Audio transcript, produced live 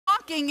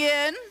walking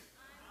in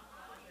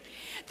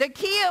the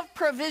key of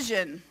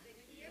provision.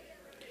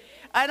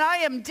 And I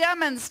am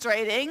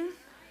demonstrating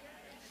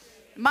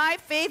my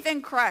faith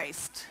in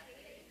Christ.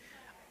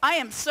 I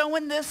am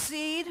sowing this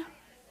seed,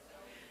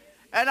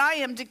 and I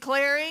am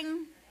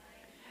declaring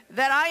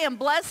that I am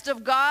blessed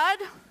of God,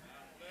 and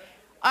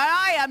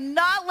I am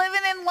not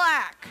living in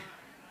lack.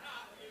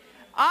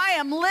 I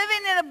am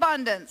living in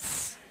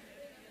abundance.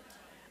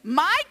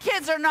 My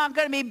kids are not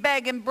going to be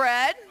begging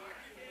bread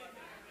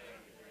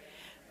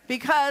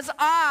because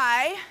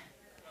I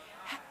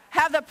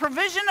have the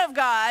provision of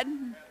God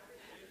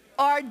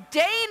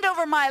ordained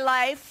over my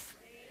life,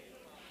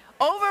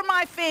 over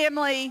my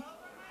family,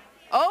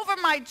 over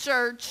my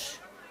church,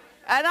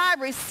 and I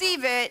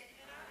receive it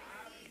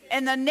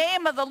in the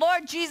name of the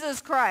Lord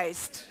Jesus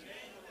Christ.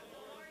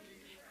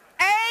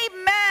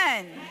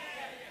 Amen.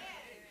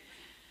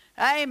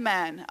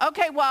 Amen.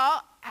 Okay,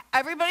 well,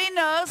 everybody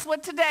knows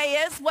what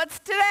today is. What's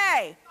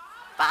today?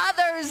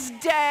 Father's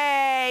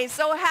Day.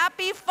 So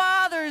happy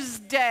Father's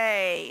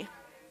Day.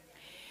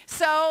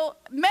 So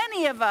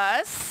many of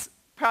us,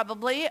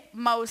 probably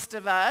most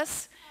of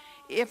us,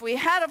 if we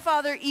had a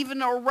father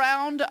even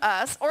around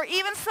us, or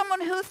even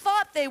someone who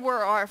thought they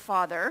were our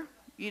father,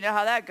 you know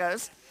how that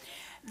goes,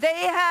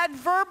 they had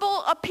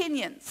verbal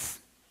opinions,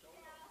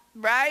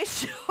 right?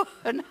 Sure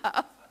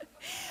enough,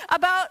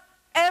 about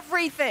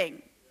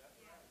everything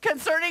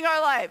concerning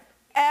our life.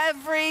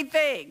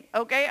 Everything,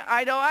 okay?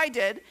 I know I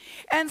did.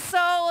 And so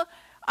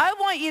I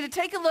want you to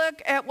take a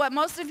look at what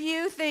most of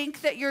you think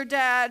that your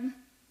dad,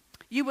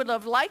 you would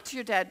have liked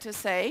your dad to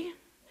say,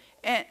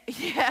 and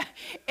yeah,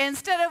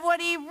 instead of what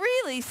he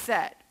really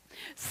said.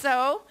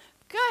 So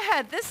go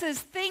ahead. This is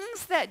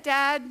things that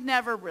Dad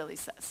never really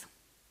says.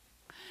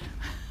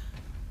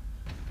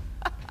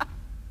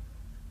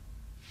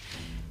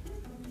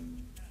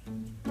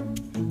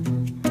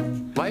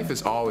 Life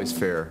is always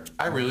fair.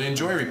 I really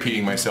enjoy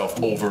repeating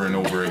myself over and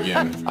over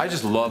again. I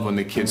just love when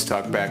the kids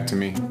talk back to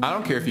me. I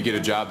don't care if you get a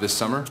job this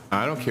summer.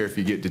 I don't care if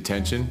you get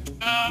detention.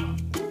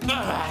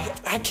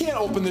 I can't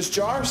open this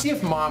jar. See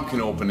if Mom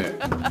can open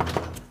it.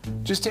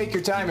 Just take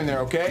your time in there,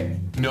 okay?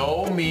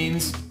 No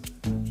means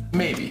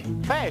maybe.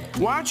 Hey,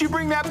 why don't you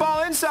bring that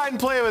ball inside and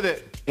play with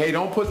it? Hey,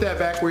 don't put that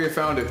back where you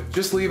found it.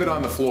 Just leave it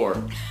on the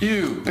floor.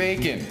 Ew,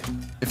 bacon.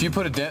 If you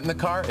put a dent in the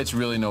car, it's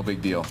really no big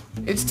deal.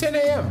 It's 10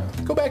 a.m.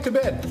 Go back to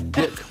bed.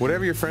 Look,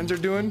 whatever your friends are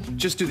doing,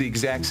 just do the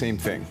exact same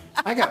thing.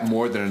 I got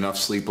more than enough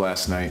sleep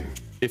last night.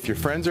 If your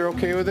friends are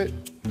okay with it,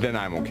 then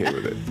I'm okay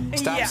with it.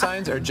 Stop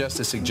signs are just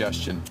a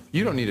suggestion.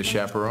 You don't need a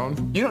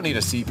chaperone. You don't need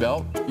a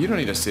seatbelt. You don't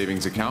need a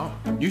savings account.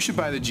 You should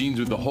buy the jeans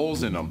with the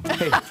holes in them.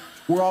 Hey,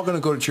 we're all gonna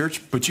go to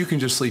church, but you can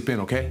just sleep in,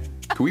 okay?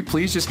 Can we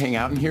please just hang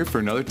out in here for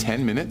another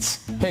 10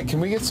 minutes? Hey,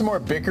 can we get some more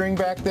bickering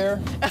back there?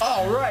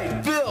 All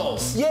right,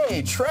 bills.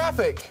 Yay,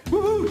 traffic.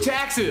 Woohoo,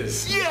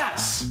 taxes.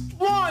 Yes,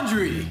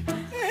 laundry.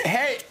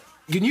 Hey,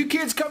 can you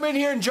kids come in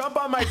here and jump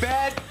on my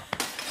bed?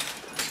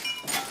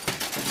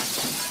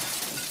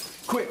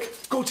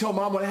 Quick, go tell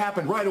Mom what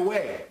happened right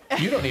away.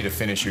 You don't need to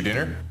finish your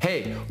dinner.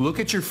 Hey, look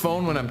at your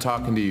phone when I'm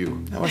talking to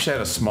you. I wish I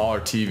had a smaller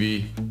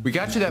TV. We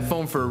got you that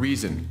phone for a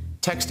reason.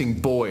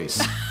 Texting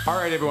boys. All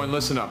right, everyone,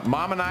 listen up.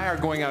 Mom and I are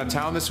going out of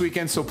town this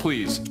weekend, so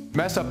please,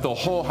 mess up the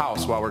whole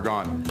house while we're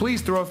gone.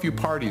 Please throw a few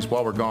parties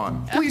while we're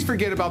gone. Please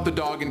forget about the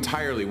dog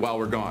entirely while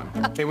we're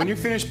gone. Hey, when you're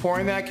finished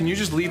pouring that, can you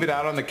just leave it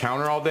out on the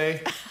counter all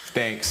day?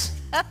 Thanks.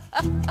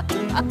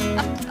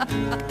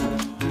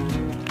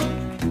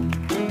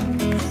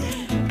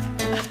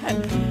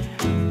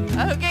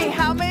 Okay,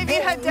 how many of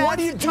you had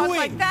dads talk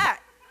like that?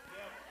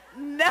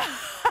 No,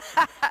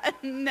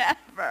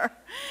 never.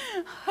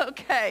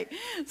 Okay,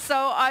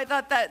 so I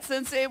thought that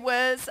since it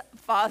was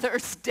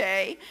Father's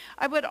Day,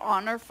 I would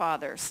honor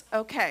fathers.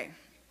 Okay,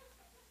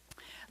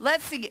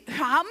 let's see.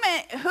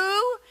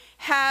 Who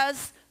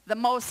has the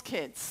most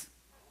kids?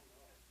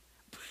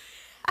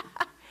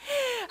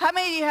 How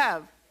many do you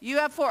have? You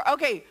have 4.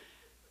 Okay,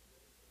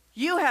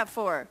 you have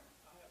 4.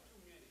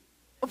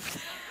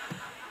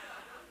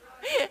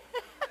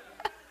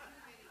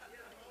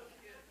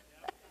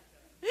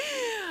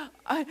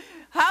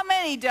 How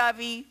many,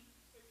 Dovey?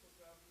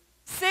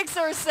 6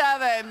 or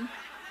 7.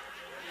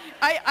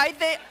 I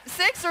think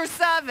 6 or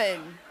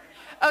 7.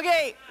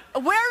 Okay,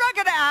 we're not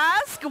going to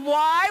ask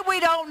why we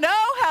don't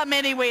know how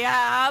many we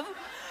have.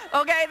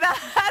 Okay,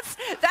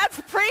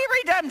 that's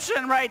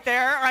pre-redemption right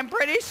there, I'm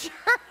pretty sure.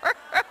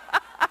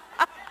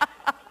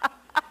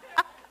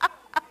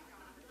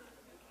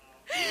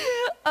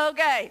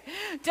 Okay,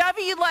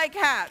 Dovey, you like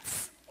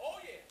hats? Oh,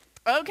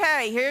 yeah.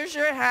 Okay, here's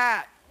your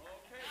hat.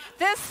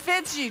 This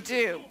fits you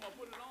too.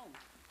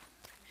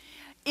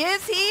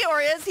 Is he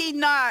or is he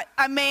not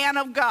a man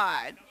of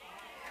God?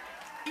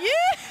 Yeah.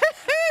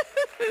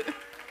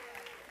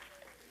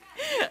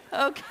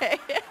 Okay.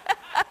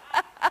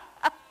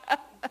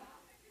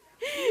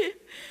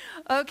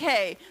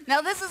 Okay, now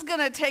this is going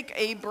to take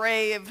a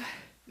brave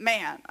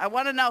man. I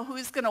want to know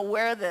who's going to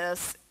wear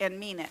this and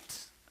mean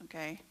it,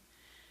 okay?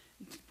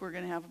 We're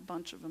going to have a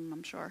bunch of them,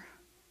 I'm sure.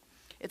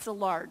 It's a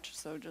large,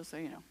 so just so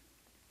you know.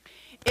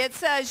 It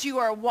says you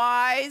are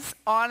wise,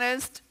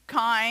 honest,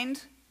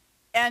 kind,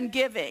 and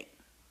giving.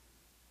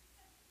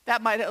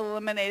 That might have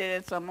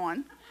eliminated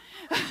someone.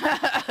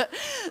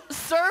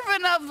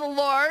 Servant of the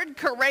Lord,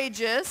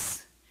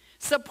 courageous,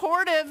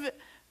 supportive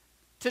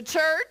to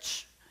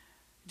church,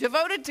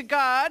 devoted to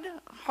God,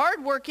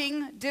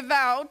 hardworking,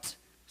 devout,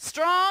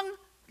 strong,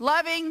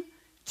 loving,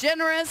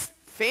 generous,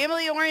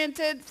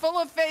 family-oriented, full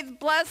of faith,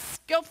 blessed,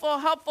 skillful,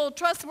 helpful,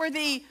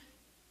 trustworthy,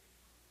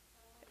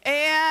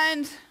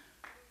 and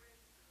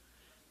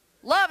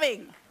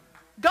loving.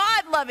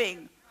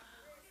 God-loving.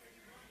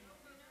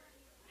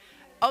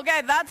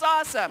 Okay, that's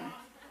awesome.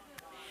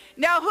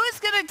 Now, who's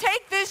going to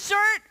take this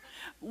shirt,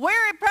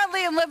 wear it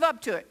proudly, and live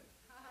up to it?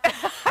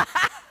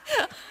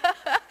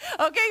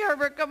 Okay,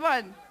 Herbert, come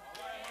on.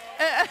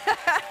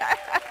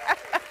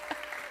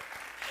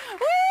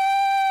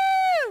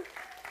 Woo!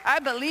 I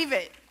believe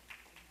it.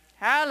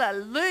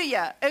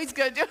 Hallelujah. He's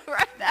going to do it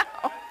right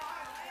now.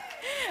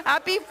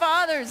 Happy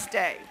Father's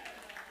Day.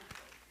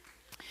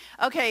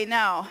 Okay,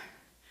 now,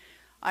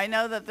 I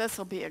know that this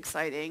will be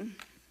exciting.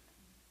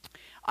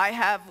 I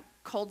have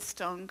Cold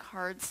Stone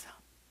cards.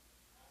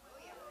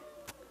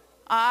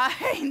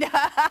 I know.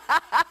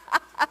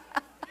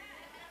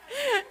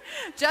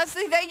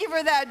 Jesse, thank you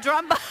for that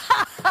drum.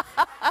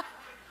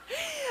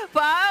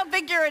 But I don't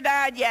think you're a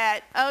dad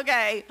yet.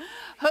 Okay.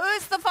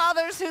 Who's the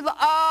fathers who...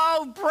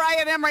 Oh,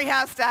 Brian Emery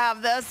has to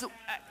have this.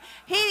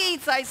 He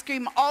eats ice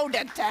cream all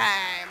the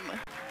time.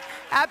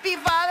 Happy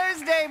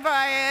Father's Day,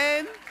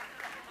 Brian.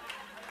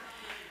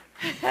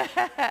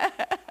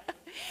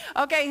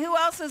 Okay, who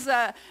else is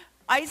a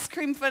ice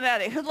cream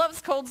fanatic? Who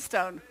loves Cold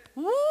Stone?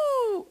 Woo!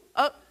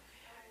 Oh.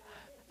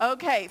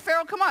 Okay,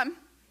 Farrell, come on.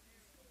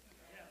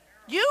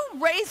 You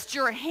raised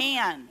your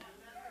hand.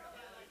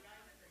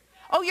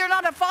 Oh, you're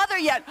not a father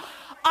yet.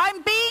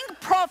 I'm being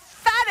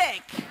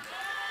prophetic.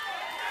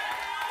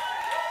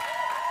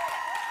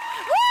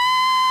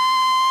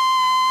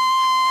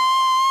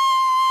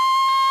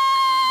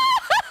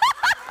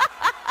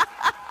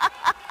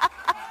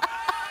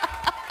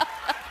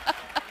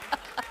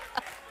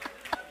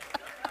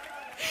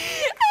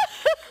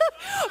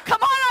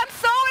 Come on, I'm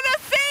sowing a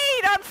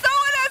seed. I'm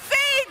sowing a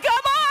seed.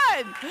 Come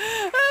on.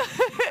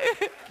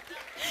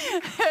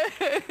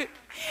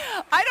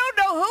 I don't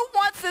know who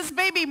wants this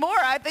baby more.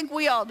 I think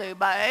we all do,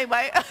 but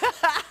anyway.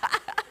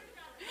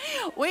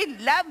 We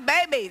love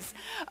babies.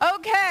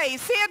 Okay,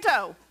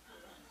 Santo.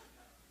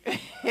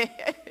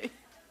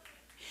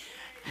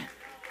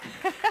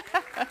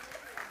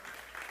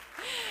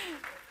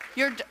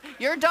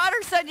 Your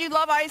daughter said you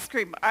love ice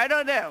cream. I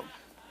don't know.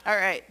 All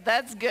right,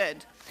 that's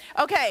good.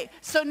 Okay,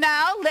 so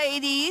now,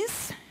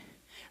 ladies,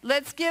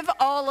 let's give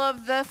all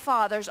the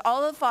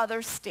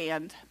fathers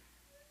stand.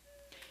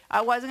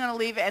 I wasn't going to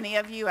leave any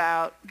of you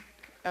out.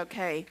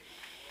 Okay.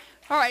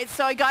 All right,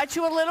 so I got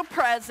you a little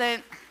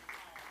present.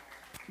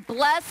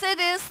 Blessed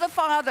is the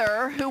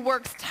father who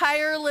works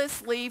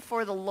tirelessly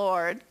for the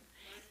Lord.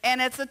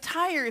 And it's a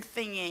tire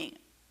thingy.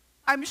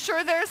 I'm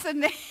sure there's a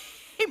name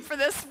for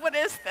this. What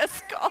is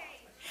this called?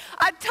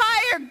 A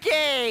tire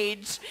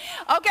gauge.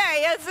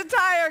 Okay, it's a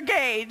tire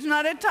gauge,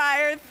 not a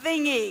tire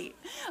thingy.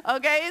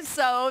 Okay,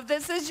 so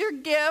this is your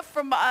gift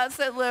from us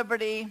at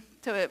Liberty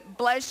to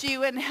bless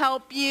you and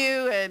help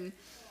you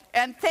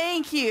and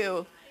thank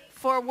you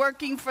for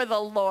working for the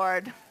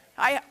Lord.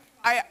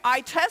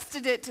 I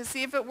tested it to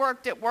see if it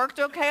worked. It worked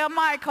okay on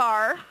my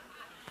car.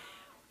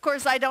 Of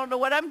course, I don't know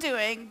what I'm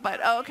doing,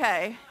 but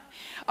okay.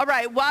 All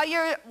right,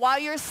 while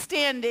you're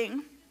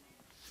standing,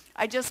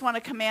 I just want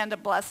to command a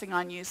blessing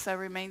on you, so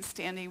remain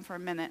standing for a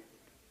minute.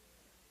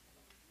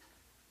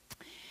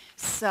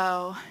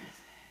 So,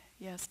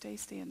 yeah, stay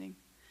standing.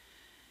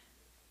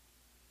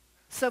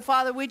 So,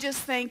 Father, we just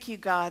thank you,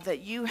 God,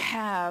 that you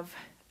have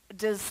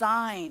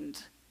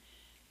designed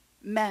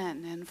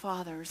men and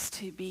fathers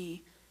to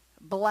be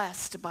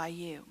blessed by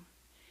you.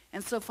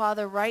 And so,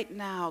 Father, right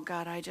now,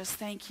 God, I just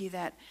thank you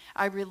that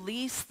I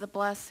release the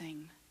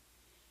blessing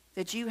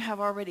that you have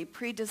already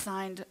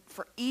pre-designed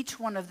for each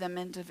one of them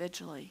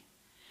individually.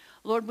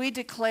 Lord, we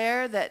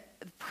declare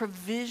that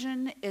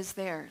provision is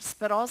theirs,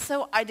 but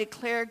also I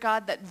declare,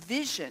 God, that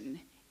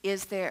vision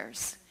is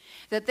theirs,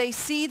 that they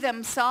see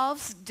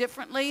themselves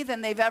differently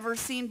than they've ever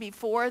seen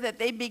before, that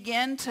they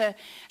begin to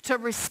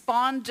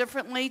respond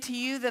differently to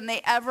you than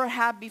they ever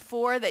have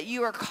before, that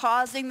you are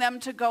causing them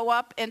to go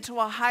up into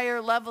a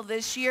higher level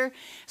this year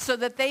so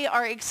that they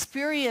are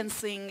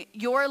experiencing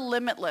your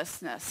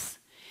limitlessness.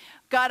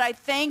 God, I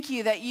thank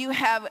you that you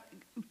have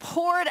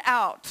poured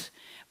out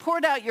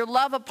your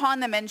love upon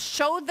them and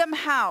showed them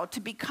how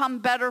to become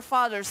better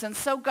fathers. And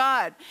so,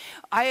 God,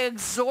 I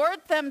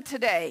exhort them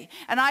today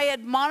and I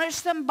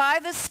admonish them by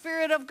the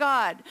Spirit of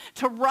God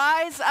to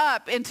rise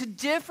up into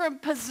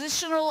different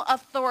positional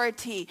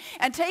authority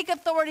and take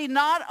authority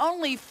not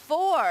only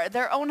for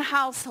their own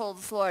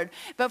households, Lord,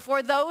 but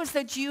for those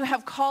that you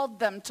have called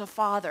them to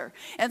father.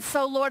 And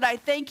so, Lord, I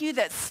thank you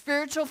that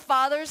spiritual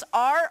fathers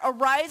are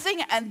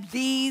arising and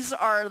these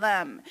are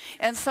them.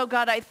 And so,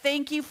 God, I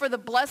thank you for the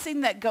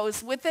blessing that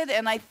goes with with it,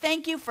 and I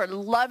thank you for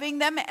loving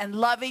them and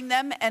loving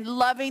them and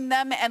loving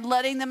them and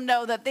letting them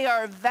know that they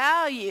are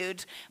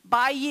valued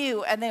by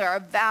you and they are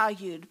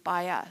valued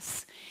by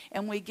us.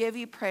 And we give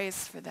you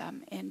praise for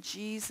them in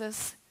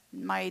Jesus'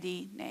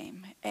 mighty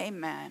name.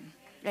 Amen.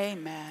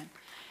 Amen.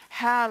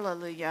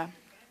 Hallelujah.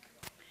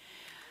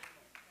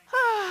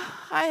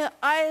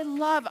 I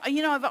love,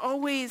 I've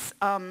always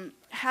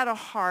had a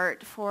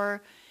heart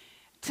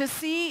to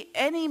see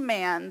any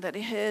man that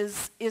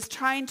is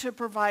trying to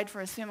provide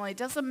for his family. It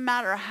doesn't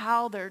matter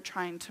how they're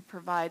trying to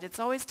provide. It's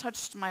always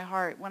touched my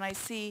heart when I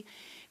see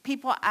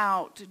people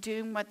out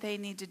doing what they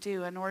need to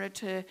do in order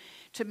to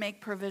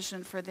make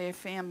provision for their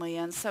family.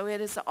 And so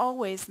it has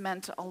always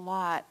meant a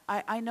lot.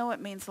 I know it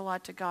means a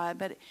lot to God,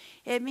 but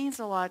it means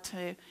a lot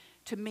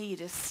to me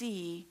to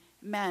see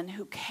men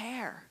who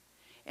care.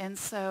 And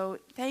so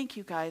thank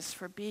you guys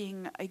for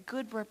being a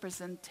good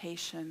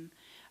representation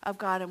of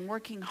God and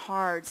working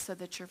hard so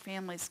that your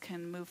families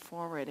can move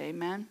forward.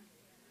 Amen?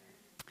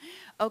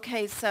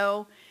 Okay,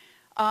 so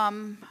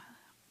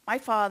my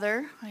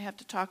father, I have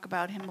to talk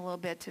about him a little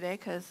bit today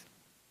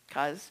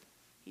because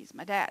he's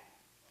my dad.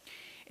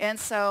 And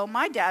so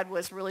my dad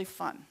was really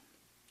fun.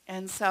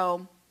 And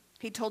so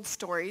he told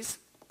stories,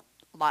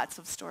 lots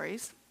of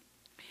stories.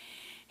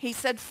 He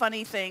said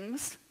funny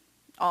things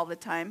all the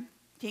time.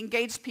 He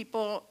engaged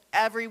people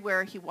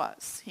everywhere he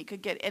was. He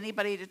could get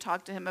anybody to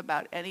talk to him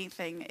about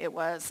anything. It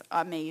was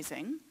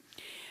amazing.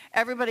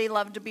 Everybody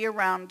loved to be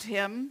around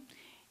him.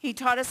 He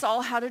taught us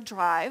all how to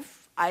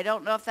drive. I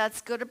don't know if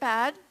that's good or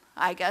bad.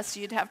 I guess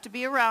you'd have to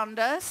be around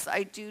us.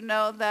 I do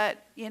know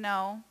that,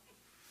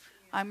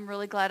 I'm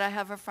really glad I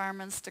have a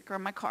fireman sticker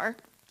on my car.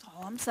 That's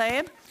all I'm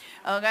saying.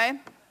 Okay?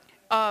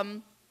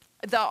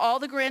 All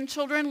the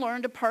grandchildren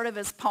learned a part of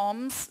his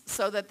poems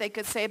so that they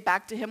could say it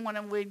back to him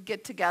when we'd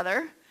get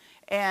together.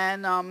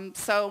 And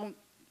so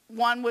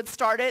one would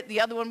start it, the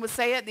other one would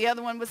say it, the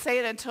other one would say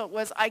it until it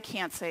was, I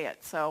can't say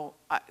it. So,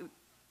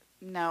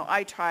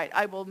 I tried.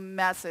 I will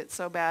mess it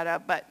so bad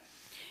up. But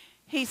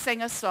he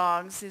sang us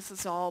songs. This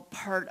is all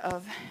part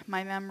of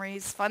my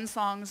memories. Fun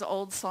songs,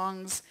 old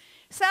songs,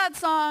 sad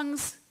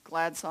songs,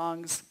 glad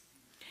songs.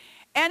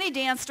 And he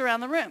danced around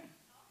the room.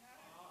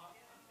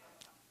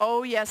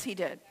 Oh, yes, he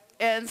did.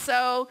 And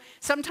so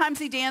sometimes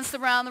he danced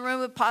around the room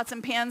with pots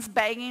and pans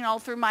banging all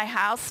through my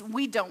house.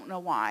 We don't know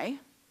why.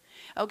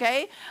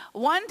 Okay?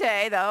 One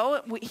day,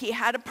 though, he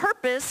had a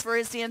purpose for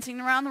his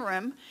dancing around the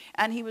room,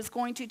 and he was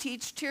going to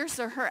teach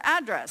Tirsa her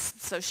address.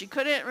 So she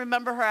couldn't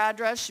remember her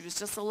address. She was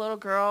just a little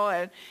girl.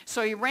 And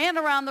so he ran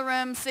around the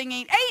room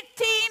singing,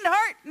 18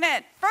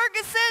 Hartnett,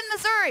 Ferguson,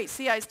 Missouri.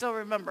 See, I still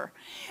remember.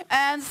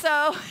 And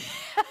so,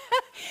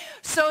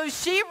 so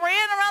she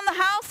ran around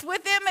the house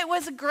with him. It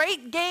was a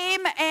great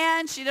game,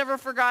 and she never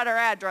forgot her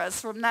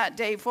address from that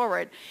day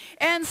forward.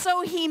 And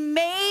so he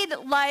made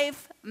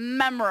life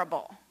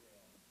memorable.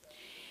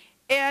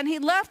 And he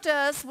left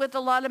us with a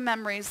lot of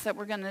memories that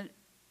we're going to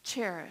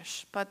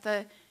cherish. But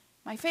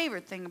my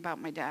favorite thing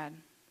about my dad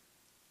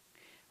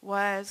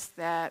was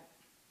that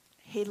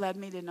he led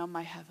me to know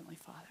my Heavenly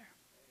Father.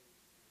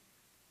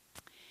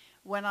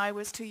 When I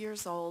was 2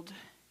 years old,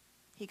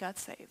 he got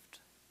saved.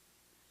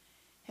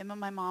 Him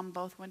and my mom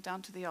both went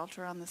down to the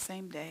altar on the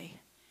same day.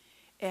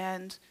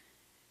 And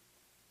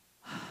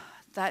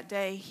that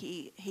day,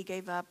 he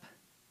gave up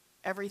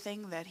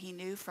everything that he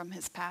knew from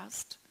his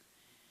past.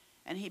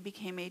 And he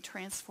became a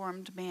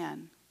transformed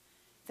man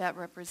that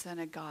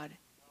represented God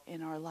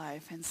in our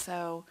life. And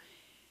so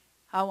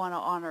I want to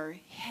honor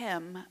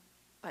him.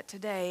 But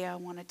today I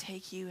want to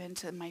take you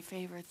into my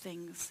favorite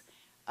things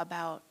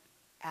about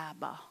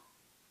ABBA,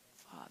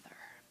 Father.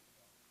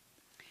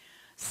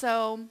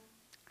 So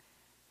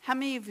how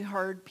many of you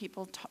heard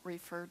people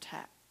refer to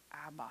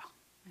ABBA?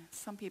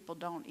 Some people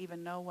don't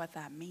even know what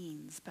that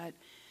means. But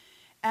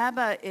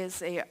ABBA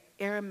is an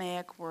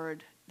Aramaic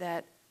word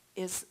that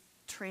is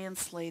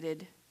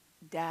translated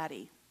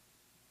daddy.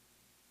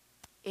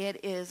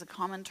 It is a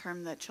common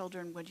term that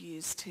children would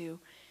use to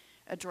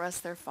address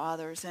their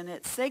fathers, and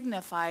it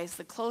signifies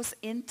the close,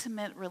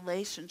 intimate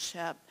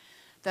relationship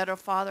that a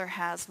father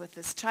has with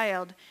his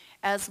child,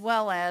 as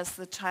well as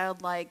the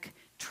childlike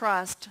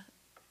trust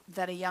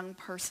that a young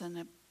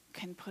person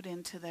can put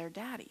into their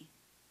daddy.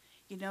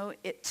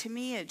 To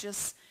me,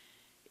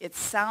 it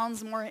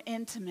sounds more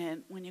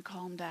intimate when you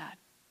call him dad.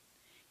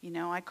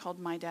 I called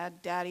my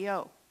dad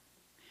Daddy-O.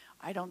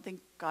 I don't think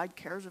God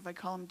cares if I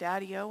call him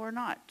Daddy-O or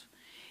not.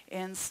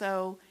 And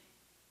so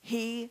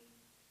he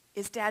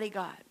is Daddy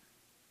God.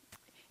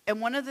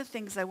 And one of the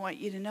things I want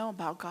you to know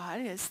about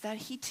God is that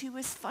he too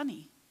is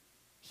funny.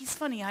 He's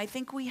funny. I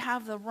think we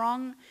have the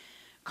wrong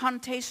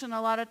connotation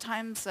a lot of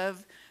times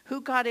of who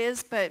God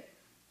is, but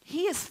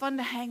he is fun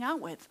to hang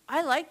out with.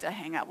 I like to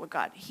hang out with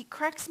God. He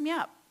cracks me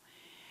up.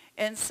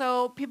 And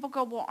so people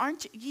go, well,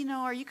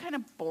 are you kind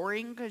of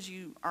boring because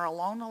you are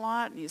alone a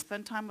lot and you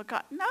spend time with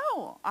God?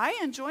 No, I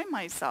enjoy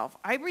myself.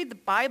 I read the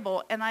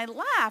Bible and I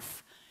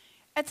laugh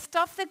at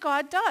stuff that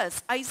God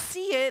does. I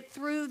see it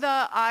through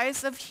the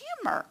eyes of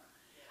humor.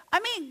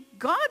 I mean,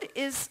 God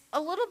is a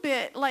little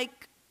bit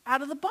like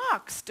out of the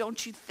box,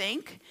 don't you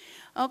think?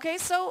 Okay,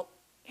 so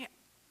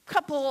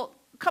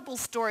couple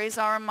stories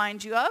I'll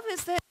remind you of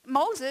is that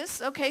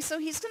Moses, okay, so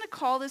he's going to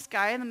call this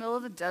guy in the middle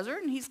of the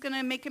desert and he's going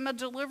to make him a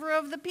deliverer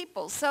of the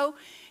people. So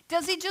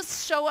does he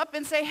just show up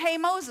and say, hey,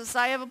 Moses,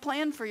 I have a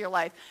plan for your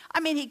life? I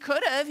mean, he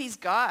could have. He's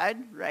God,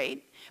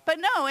 right? But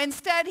no,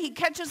 instead he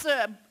catches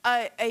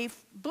a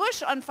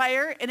bush on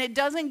fire and it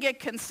doesn't get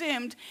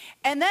consumed.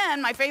 And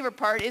then my favorite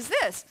part is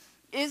this,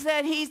 is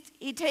that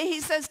he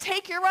says,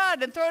 take your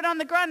rod and throw it on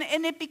the ground,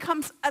 and it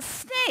becomes a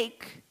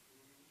snake.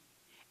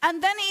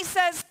 And then he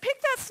says,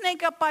 pick that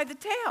snake up by the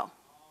tail.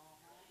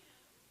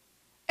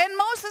 And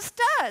Moses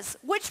does,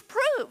 which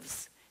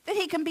proves that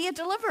he can be a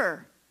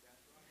deliverer.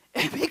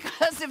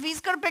 Because if he's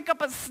going to pick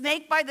up a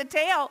snake by the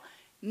tail,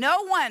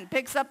 no one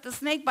picks up the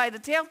snake by the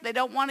tail. They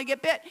don't want to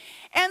get bit.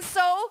 And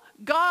so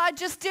God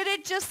just did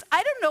it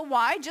I don't know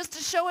why, just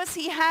to show us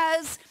he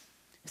has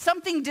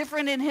something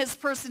different in his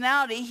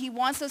personality he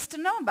wants us to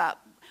know about.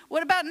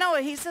 What about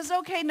Noah? He says,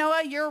 okay,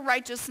 Noah, you're a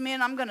righteous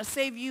man. I'm going to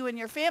save you and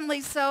your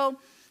family, so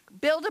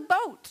build a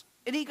boat.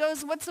 And he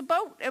goes, what's a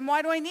boat? And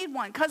why do I need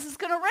one? Because it's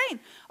going to rain.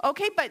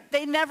 Okay, but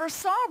they never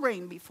saw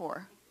rain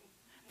before.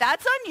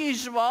 That's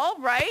unusual,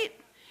 right?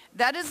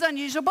 That is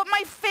unusual. But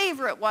my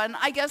favorite one,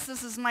 I guess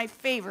this is my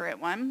favorite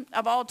one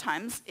of all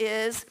times,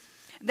 is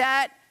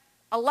that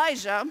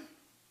Elijah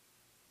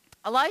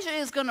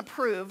is going to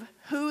prove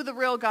who the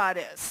real God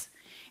is.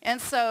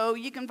 And so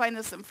you can find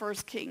this in 1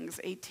 Kings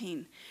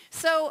 18.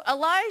 So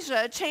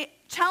Elijah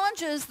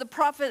challenges the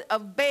prophet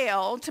of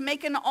Baal to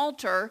make an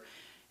altar,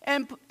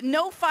 and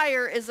no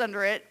fire is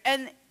under it,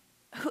 and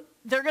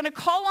they're going to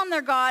call on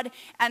their God,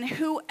 and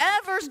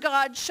whoever's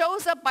God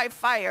shows up by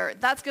fire,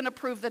 that's going to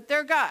prove that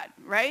they're God,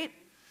 right?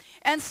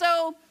 And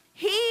so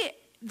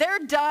they're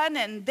done,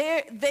 and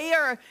they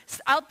are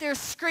out there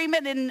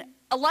screaming, and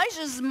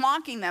Elijah's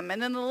mocking them.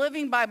 And in the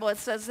Living Bible it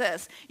says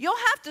this, you'll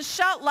have to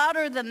shout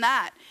louder than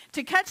that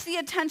to catch the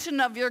attention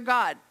of your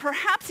God.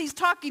 Perhaps he's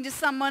talking to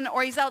someone,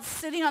 or he's out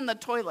sitting on the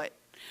toilet.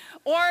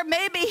 Or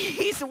maybe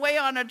he's away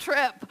on a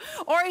trip,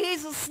 or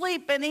he's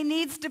asleep and he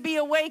needs to be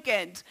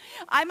awakened.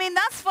 I mean,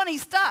 that's funny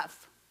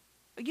stuff.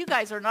 You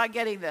guys are not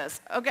getting this.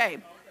 Okay.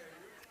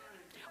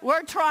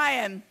 We're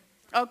trying.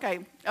 Okay.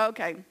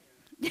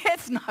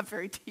 It's not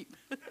very deep.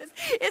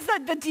 It's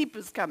not the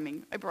deepest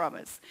coming, I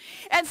promise.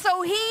 And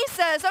so he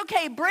says,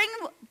 okay, bring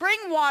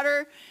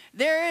water.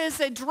 There is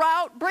a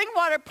drought. Bring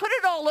water, put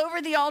it all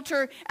over the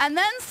altar, and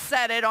then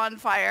set it on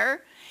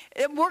fire.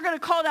 We're going to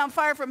call down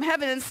fire from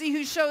heaven and see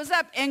who shows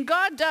up. And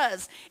God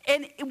does.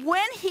 And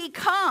when he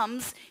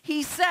comes,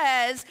 he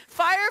says,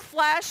 fire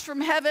flashed from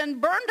heaven,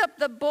 burned up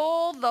the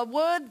bull, the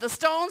wood, the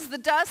stones, the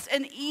dust,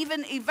 and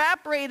even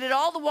evaporated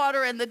all the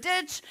water in the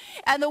ditch.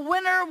 And the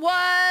winner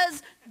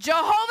was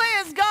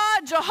Jehovah is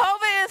God,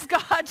 Jehovah is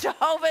God,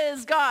 Jehovah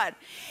is God.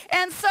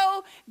 And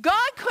so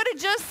God could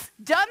have just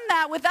done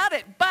that without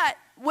it, but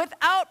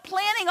without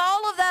planning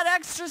all of that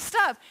extra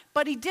stuff.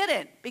 But he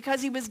didn't,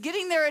 because he was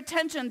getting their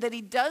attention that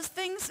he does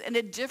things in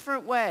a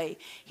different way.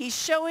 He's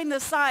showing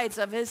the sides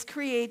of his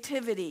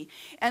creativity.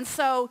 And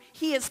so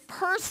he is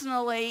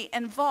personally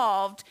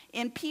involved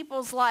in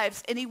people's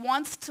lives, and he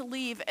wants to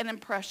leave an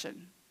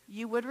impression.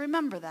 You would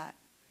remember that.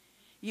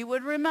 You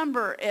would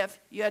remember if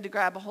you had to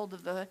grab a hold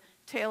of the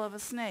tail of a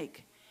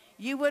snake.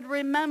 You would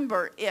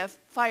remember if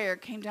fire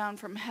came down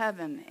from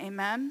heaven.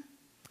 Amen?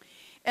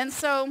 And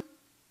so,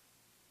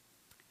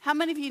 how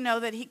many of you know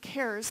that he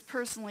cares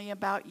personally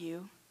about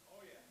you? Oh,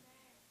 yeah.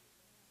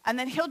 And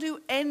that he'll do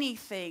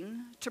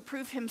anything to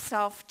prove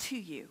himself to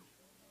you.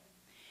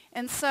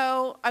 And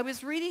so I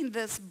was reading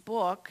this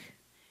book,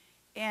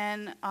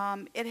 and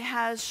it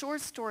has short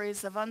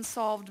stories of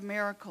unsolved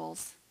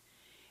miracles.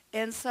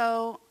 And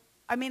so,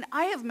 I mean,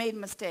 I have made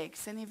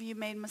mistakes. Any of you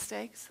made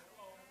mistakes?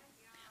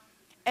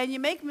 And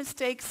you make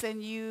mistakes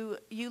and you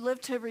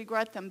live to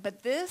regret them.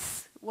 But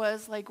this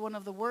was like one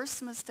of the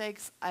worst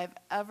mistakes I've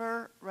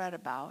ever read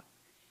about.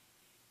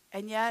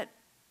 And yet,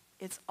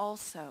 it's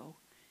also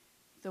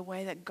the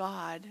way that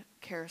God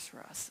cares for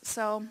us.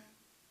 So,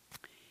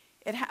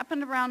 it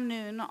happened around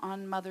noon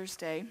on Mother's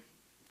Day.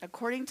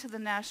 According to the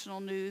National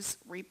News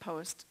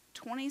Repost,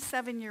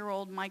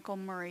 27-year-old Michael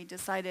Murray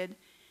decided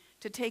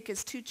to take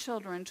his two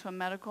children to a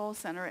medical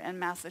center in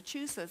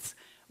Massachusetts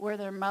where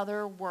their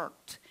mother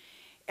worked.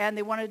 And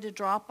they wanted to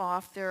drop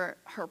off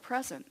her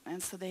present.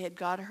 And so they had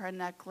got her a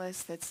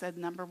necklace that said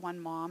 #1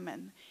 Mom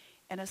and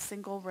a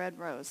single red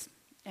rose.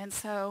 And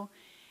so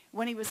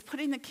when he was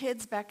putting the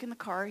kids back in the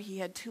car, he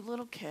had two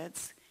little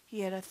kids.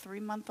 He had a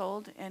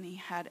 3-month-old and he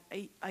had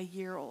a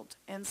year-old.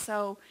 And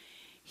so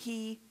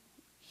he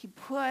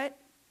put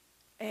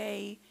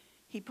the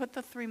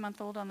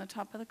 3-month-old on the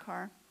top of the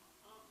car.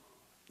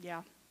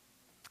 Yeah,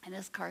 in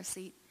his car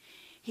seat.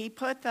 He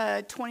put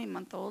the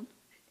 20-month-old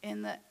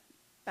in the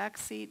back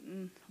seat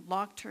and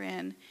locked her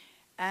in,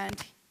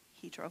 and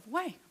he drove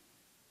away.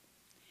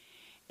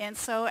 And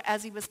so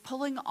as he was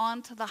pulling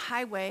onto the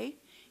highway,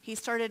 he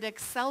started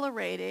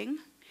accelerating,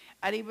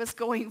 and he was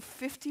going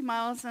 50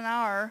 miles an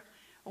hour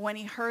when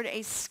he heard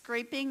a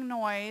scraping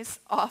noise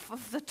off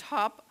of the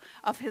top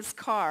of his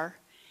car.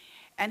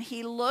 and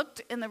he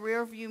looked in the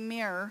rearview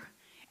mirror,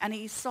 and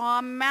he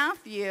saw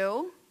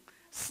Matthew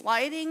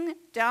sliding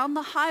down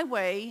the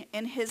highway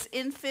in his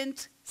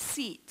infant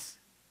seat.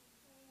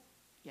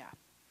 Yeah.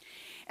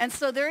 And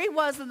so there he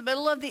was in the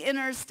middle of the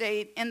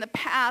interstate in the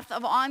path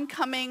of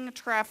oncoming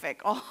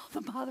traffic. All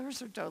the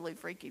mothers are totally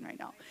freaking right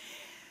now.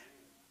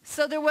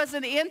 So there was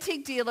an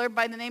antique dealer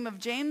by the name of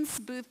James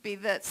Boothby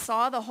that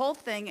saw the whole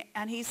thing,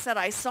 and he said,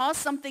 I saw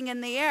something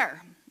in the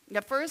air.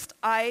 At first,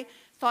 I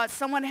thought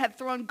someone had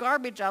thrown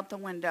garbage out the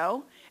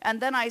window,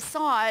 and then I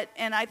saw it,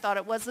 and I thought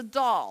it was a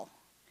doll.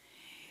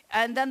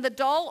 And then the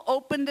doll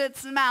opened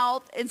its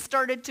mouth and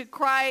started to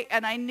cry,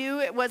 and I knew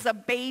it was a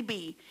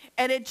baby.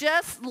 And it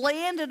just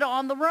landed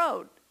on the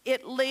road.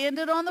 It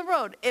landed on the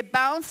road. It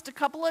bounced a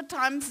couple of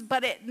times,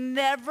 but it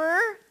never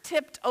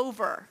tipped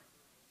over.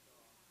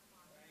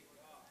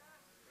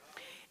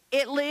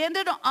 It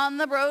landed on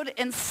the road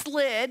and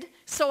slid,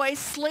 so I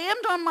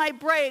slammed on my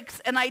brakes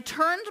and I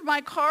turned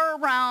my car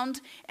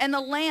around and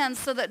the land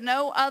so that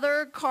no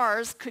other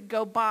cars could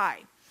go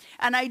by.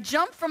 And I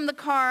jumped from the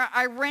car,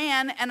 I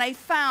ran, and I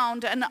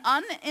found an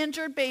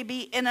uninjured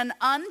baby in an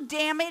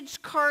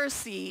undamaged car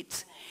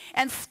seat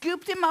and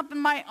scooped him up in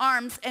my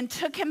arms and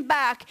took him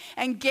back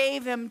and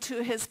gave him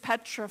to his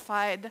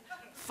petrified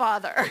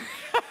father.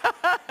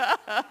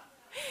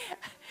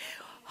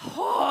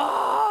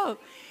 Oh.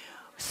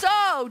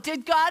 So,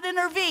 did God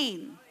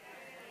intervene?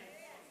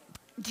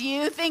 Do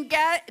you think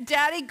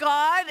Daddy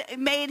God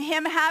made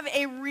him have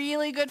a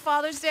really good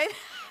Father's Day?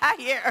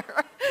 Here.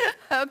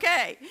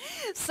 Okay.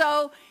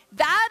 So,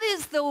 that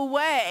is the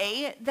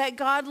way that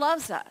God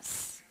loves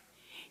us.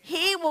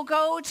 He will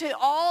go to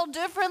all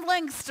different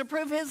lengths to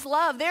prove his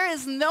love. There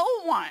is no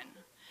one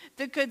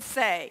that could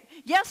say.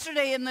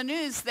 Yesterday in the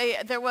news,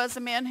 there was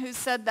a man who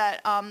said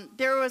that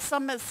there was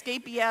some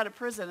escapee out of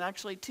prison,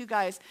 actually 2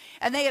 guys,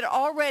 and they had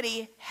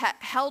already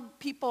held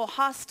people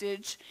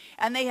hostage,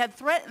 and they had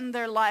threatened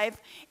their life,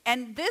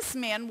 and this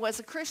man was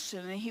a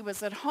Christian, and he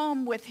was at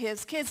home with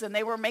his kids, and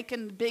they were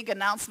making big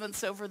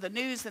announcements over the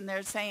news, and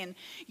they're saying,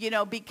 you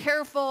know, be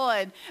careful,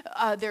 and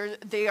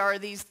they are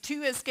these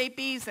 2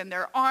 escapees, and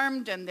they're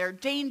armed, and they're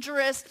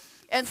dangerous,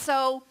 and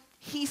so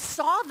he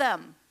saw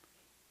them.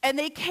 And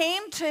they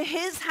came to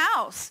his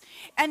house,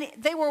 and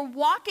they were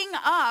walking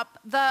up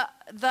the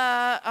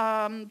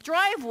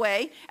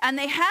driveway, and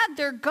they had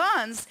their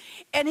guns.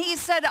 And he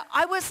said,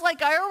 I was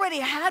like, I already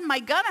had my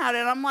gun out,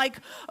 and I'm like,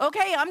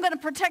 okay, I'm going to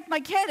protect my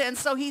kid. And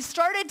so he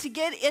started to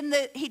get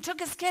he took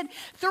his kid,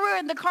 threw it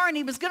in the car, and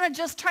he was going to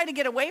just try to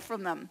get away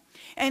from them.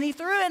 And he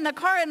threw it in the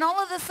car, and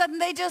all of a sudden,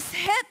 they just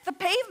hit the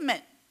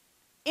pavement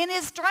in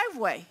his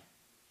driveway.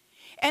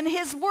 And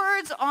his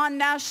words on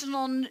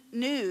national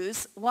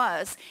news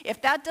was,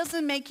 if that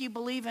doesn't make you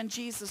believe in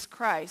Jesus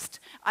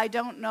Christ, I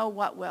don't know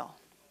what will.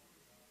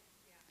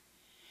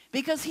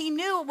 Because he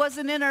knew it was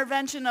an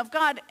intervention of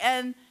God,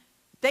 and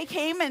they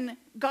came and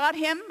got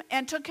him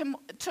and took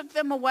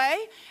them away,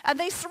 and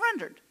they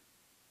surrendered.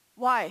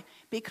 Why?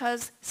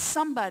 Because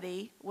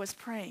somebody was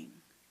praying.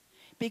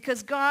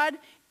 Because God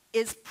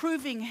is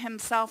proving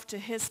himself to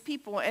his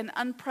people in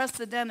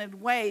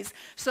unprecedented ways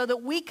so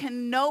that we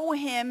can know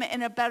him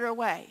in a better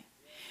way.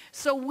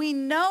 So we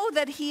know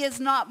that he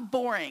is not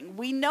boring.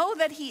 We know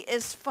that he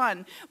is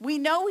fun. We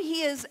know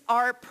he is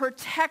our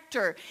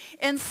protector.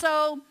 And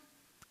so,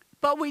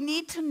 but we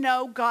need to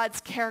know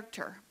God's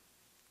character.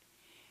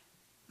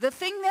 The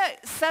thing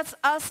that sets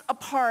us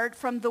apart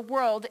from the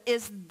world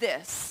is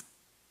this.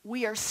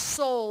 We are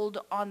sold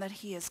on that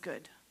he is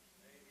good.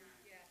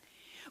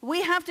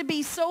 We have to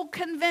be so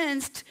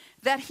convinced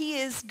that he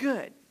is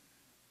good,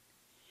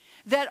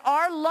 that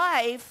our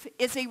life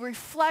is a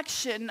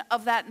reflection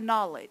of that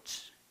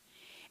knowledge.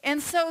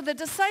 And so the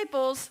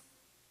disciples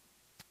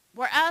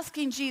were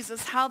asking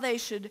Jesus how they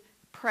should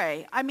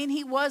pray. I mean,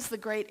 he was the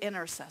great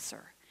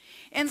intercessor.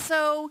 And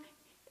so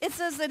it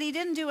says that he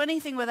didn't do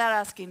anything without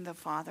asking the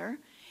Father.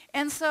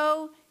 And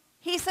so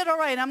he said, all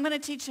right, I'm going to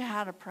teach you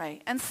how to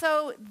pray. And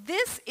so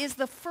this is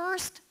the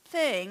first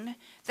thing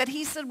that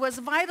he said was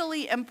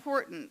vitally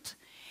important.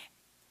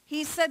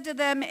 He said to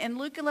them in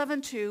Luke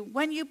 11:2,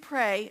 when you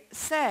pray,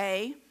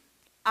 say,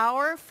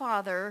 our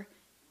Father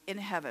in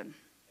heaven.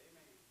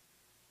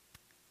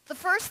 The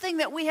first thing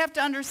that we have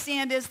to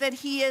understand is that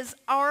he is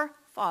our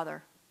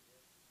Father.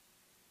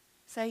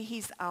 Say,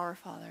 he's our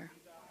Father.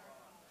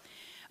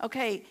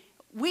 Okay,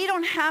 we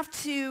don't have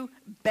to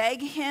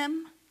beg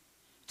him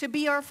to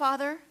be our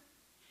Father.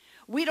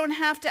 We don't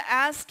have to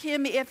ask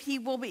him if he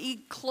will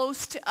be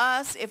close to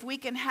us, if we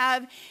can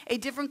have a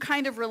different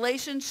kind of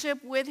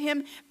relationship with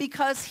him,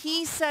 because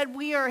he said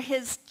we are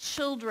his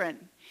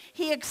children.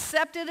 He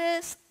accepted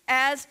us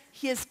as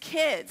his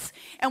kids.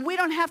 And we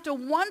don't have to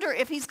wonder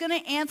if he's going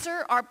to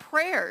answer our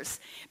prayers,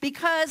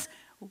 because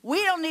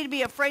we don't need to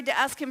be afraid to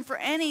ask him for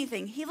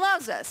anything. He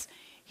loves us.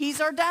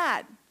 He's our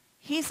dad.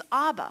 He's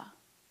Abba.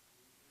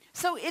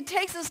 So it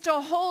takes us to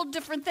a whole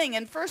different thing.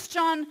 In 1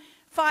 John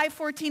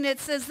 5:14, it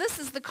says, this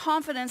is the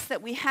confidence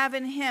that we have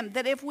in him,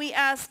 that if we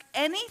ask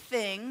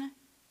anything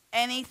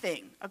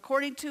anything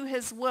according to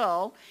his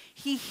will,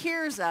 he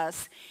hears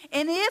us.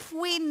 And if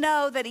we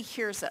know that he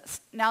hears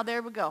us, now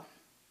there we go.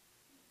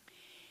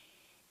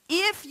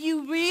 If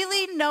you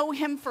really know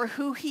him for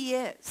who he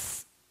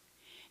is,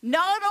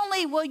 not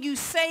only will you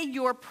say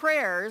your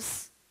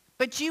prayers,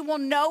 but you will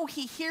know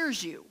he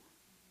hears you.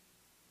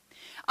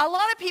 A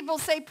lot of people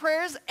say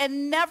prayers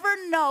and never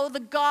know the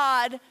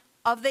God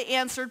of the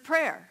answered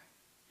prayer.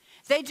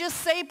 They just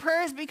say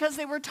prayers because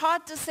they were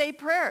taught to say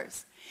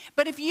prayers.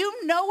 But if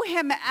you know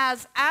him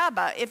as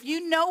Abba, if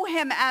you know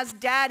him as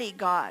Daddy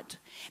God,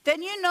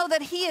 then you know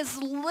that he is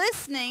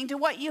listening to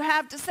what you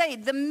have to say.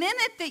 The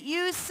minute that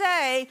you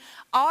say,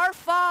 our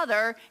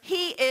Father,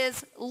 he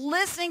is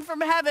listening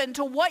from heaven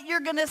to what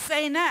you're going to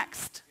say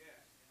next.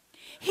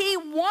 He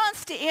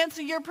wants to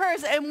answer your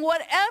prayers, and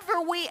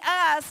whatever we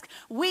ask,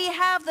 we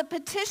have the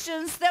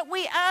petitions that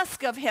we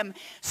ask of him.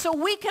 So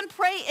we can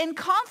pray in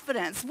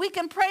confidence. We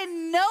can pray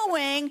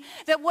knowing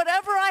that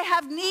whatever I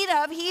have need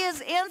of, he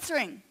is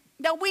answering.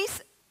 Now,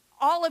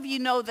 all of you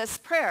know this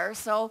prayer,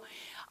 so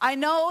I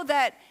know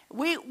that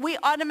we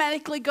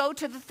automatically go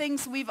to the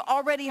things we've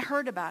already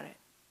heard about it.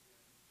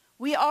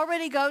 We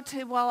already go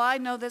to, well, I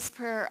know this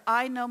prayer.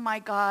 I know my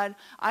God.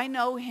 I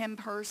know him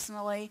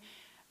personally.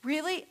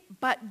 Really?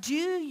 But do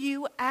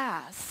you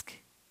ask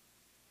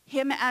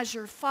him as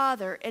your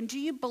Father, and do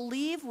you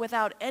believe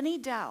without any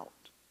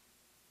doubt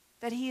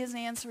that he is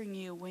answering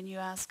you when you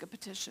ask a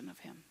petition of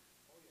him?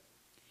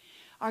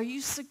 Are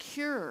you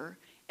secure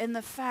in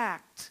the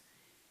fact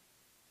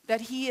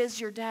that he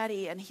is your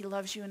daddy and he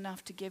loves you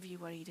enough to give you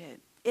what he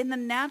did? In the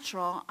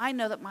natural, I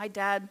know that my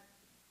dad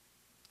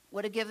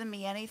would have given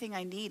me anything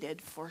I needed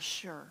for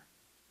sure.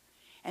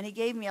 And he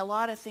gave me a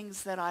lot of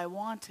things that I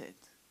wanted.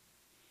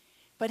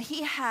 But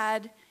he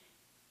had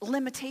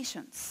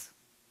limitations.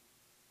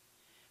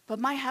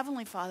 But my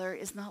Heavenly Father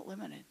is not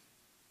limited.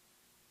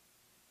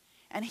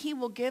 And he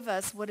will give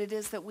us what it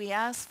is that we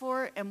ask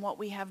for and what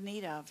we have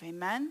need of.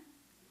 Amen?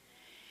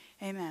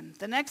 Amen.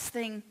 The next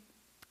thing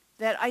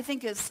that I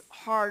think is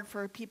hard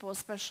for people,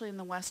 especially in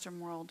the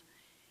Western world,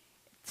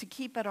 to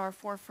keep at our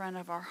forefront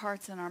of our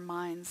hearts and our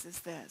minds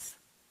is this: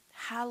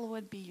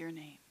 hallowed be your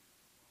name.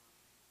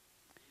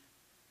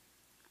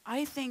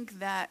 I think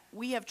that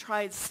we have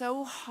tried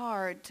so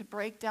hard to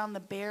break down the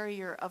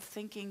barrier of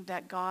thinking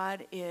that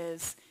God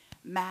is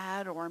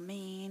mad or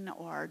mean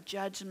or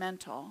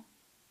judgmental,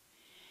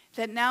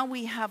 that now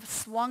we have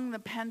swung the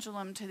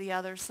pendulum to the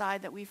other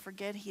side, that we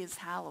forget he is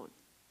hallowed.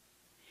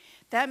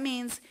 That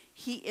means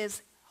he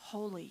is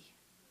holy.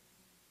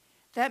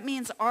 That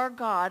means our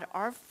God,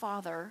 our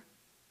Father,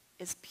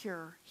 is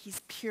pure. He's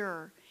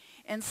pure.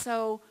 And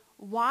so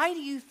why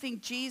do you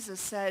think Jesus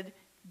said,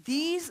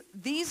 these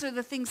are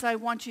the things I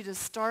want you to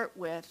start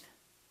with?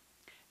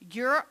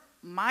 You're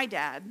my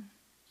dad.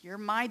 You're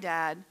my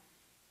dad.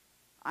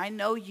 I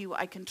know you.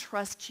 I can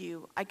trust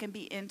you. I can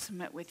be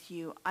intimate with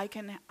you. I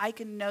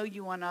can know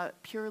you on a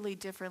purely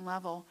different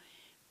level,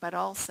 but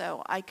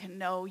also I can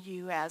know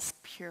you as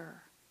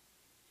pure.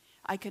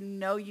 I can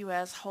know you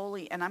as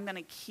holy, and I'm going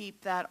to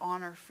keep that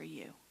honor for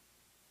you.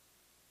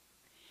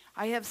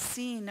 I have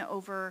seen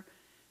over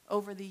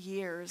the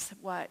years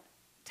what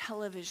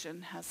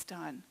television has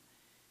done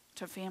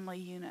to family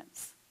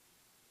units.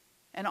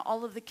 And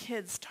all of the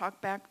kids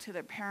talk back to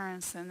their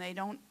parents, and they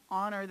don't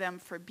honor them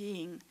for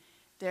being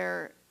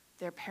their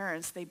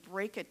parents. They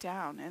break it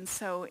down. And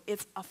so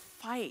it's a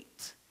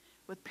fight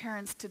with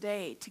parents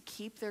today to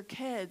keep their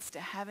kids to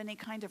have any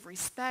kind of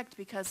respect,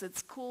 because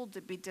it's cool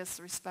to be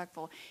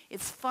disrespectful.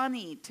 It's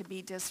funny to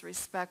be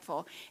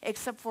disrespectful,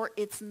 except for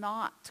it's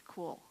not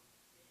cool.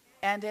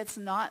 And it's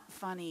not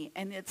funny.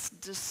 And it's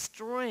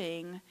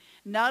destroying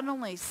not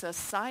only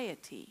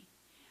society,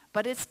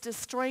 but it's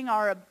destroying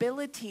our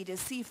ability to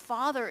see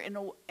Father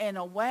in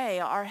a way,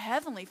 our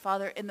Heavenly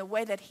Father, in the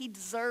way that he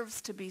deserves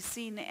to be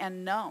seen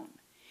and known.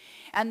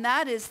 And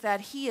that is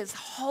that he is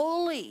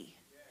holy.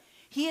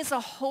 He is a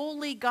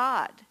holy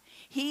God.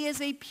 He is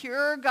a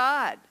pure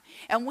God.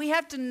 And we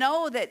have to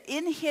know that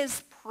in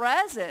his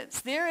presence,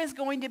 there is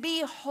going to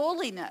be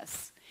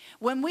holiness.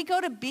 When we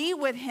go to be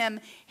with him,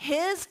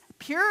 his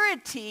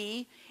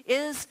purity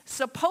is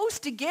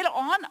supposed to get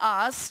on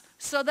us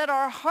so that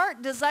our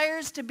heart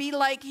desires to be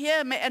like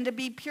him and to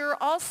be pure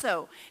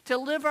also, to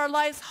live our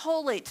lives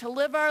holy, to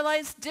live our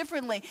lives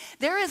differently.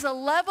 There is a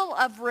level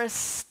of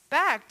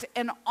respect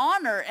and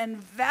honor and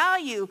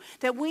value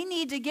that we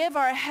need to give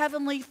our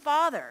Heavenly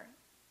Father.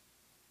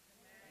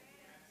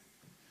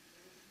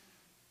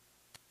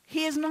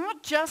 He is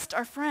not just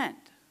our friend.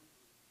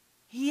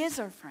 He is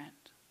our friend.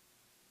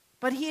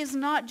 But he is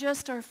not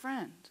just our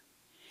friend.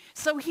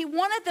 So he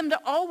wanted them to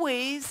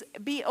always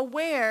be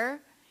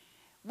aware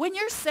when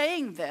you're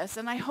saying this,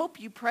 and I hope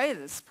you pray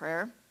this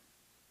prayer,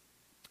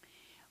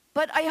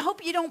 but I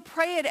hope you don't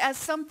pray it as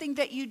something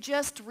that you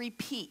just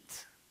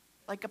repeat,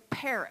 like a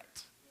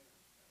parrot.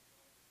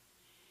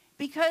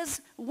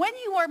 Because when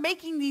you are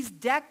making these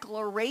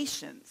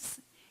declarations,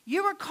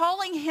 you are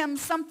calling him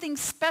something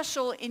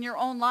special in your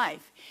own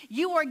life.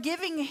 You are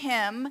giving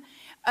him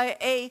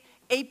a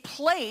a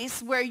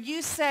place where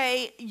you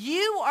say,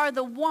 you are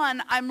the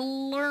one I'm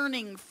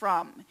learning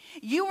from.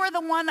 You are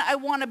the one I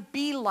want to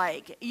be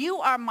like. You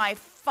are my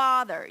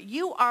father.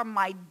 You are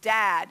my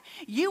dad.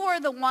 You are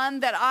the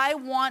one that I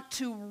want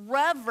to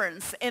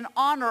reverence and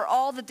honor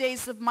all the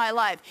days of my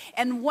life.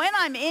 And when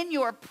I'm in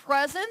your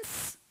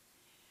presence,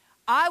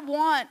 I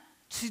want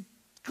to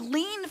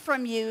glean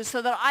from you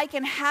so that I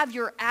can have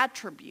your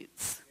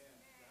attributes.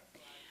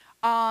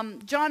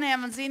 John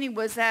Avanzini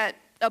was at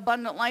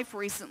Abundant Life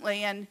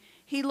recently, and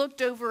he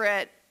looked over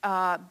at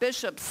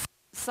Bishop's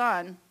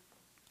son,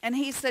 and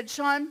he said,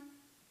 Sean,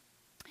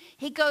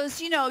 he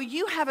goes, you know,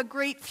 you have a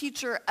great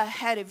future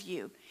ahead of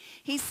you.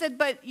 He said,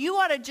 but you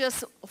ought to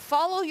just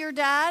follow your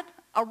dad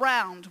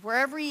around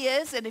wherever he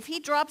is, and if he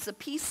drops a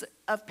piece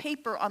of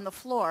paper on the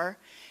floor,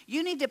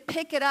 you need to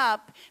pick it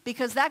up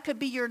because that could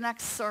be your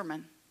next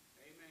sermon.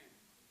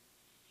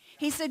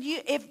 He said,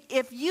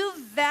 if you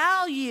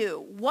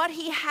value what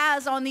he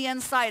has on the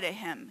inside of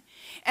him,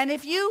 and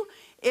if you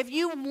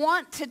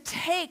want to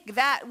take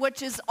that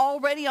which is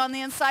already on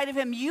the inside of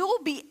him,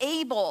 you'll be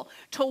able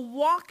to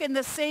walk in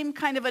the same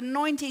kind of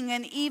anointing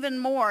and even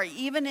more,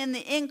 even in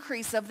the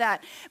increase of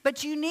that.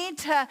 But you need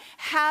to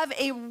have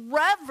a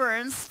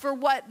reverence for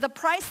what the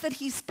price that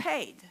he's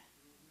paid.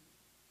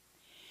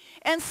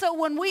 And so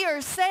when we are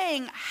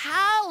saying,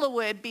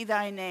 hallowed be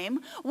thy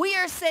name, we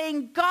are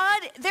saying, God,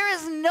 there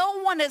is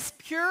no one as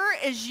pure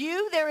as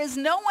you. There is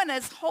no one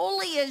as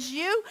holy as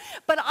you.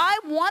 But I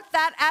want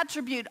that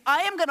attribute.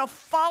 I am going to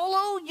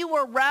follow you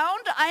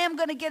around. I am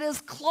going to get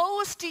as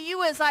close to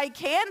you as I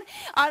can.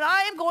 And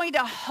I am going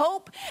to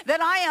hope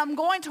that I am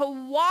going to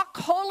walk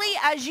holy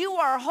as you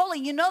are holy.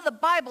 You know, the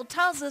Bible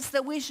tells us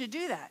that we should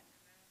do that.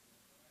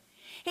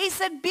 He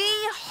said, be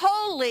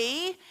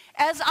holy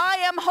as I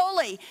am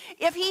holy.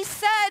 If he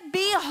said,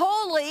 be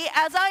holy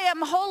as I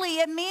am holy,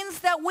 it means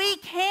that we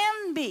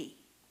can be.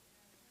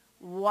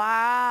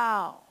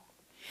 Wow.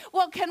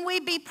 Well, can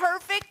we be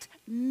perfect?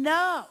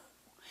 No.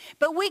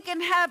 But we can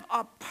have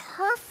a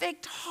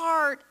perfect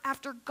heart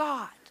after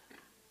God.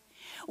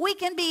 We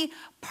can be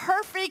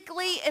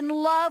perfectly in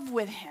love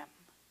with him.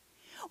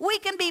 We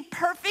can be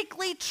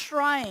perfectly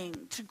trying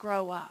to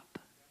grow up.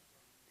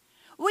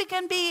 We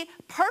can be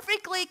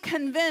perfectly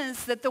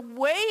convinced that the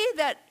way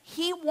that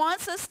he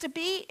wants us to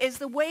be is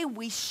the way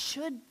we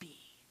should be.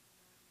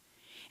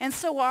 And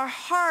so our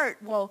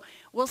heart will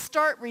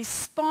start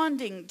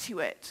responding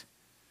to it.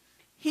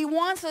 He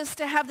wants us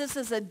to have this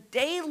as a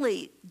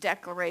daily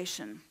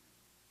declaration.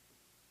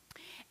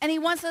 And he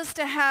wants us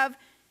to have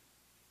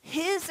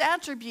his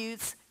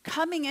attributes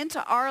coming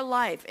into our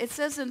life. It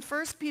says in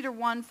 1 Peter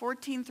 1,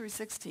 14 through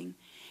 16,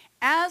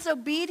 as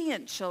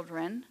obedient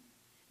children,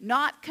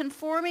 not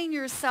conforming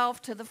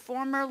yourself to the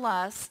former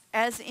lusts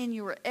as in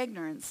your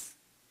ignorance,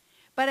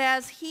 but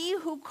as he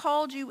who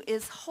called you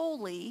is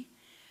holy,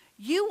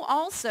 you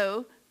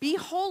also be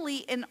holy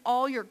in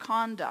all your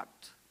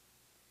conduct.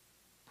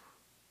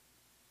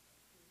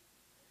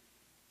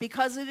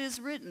 Because it is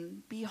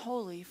written, be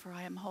holy, for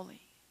I am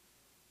holy.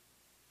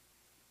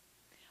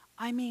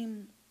 I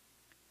mean,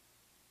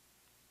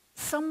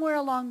 somewhere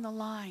along the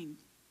line,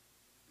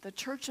 the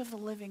Church of the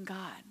Living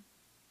God,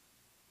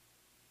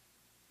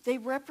 they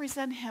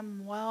represent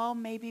him well,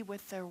 maybe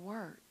with their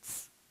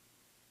words.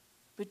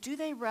 But do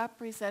they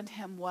represent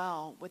him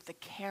well with the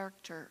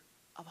character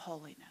of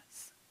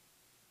holiness?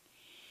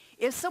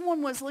 If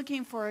someone was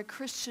looking for a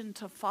Christian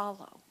to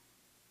follow,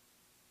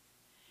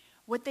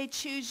 would they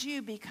choose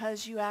you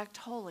because you act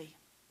holy,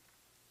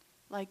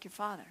 like your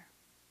Father?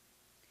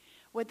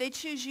 Would they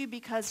choose you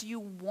because you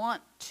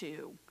want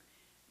to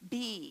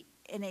be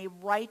in a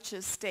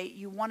righteous state?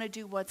 You want to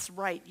do what's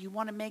right. You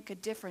want to make a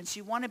difference.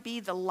 You want to be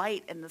the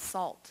light and the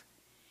salt.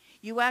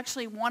 You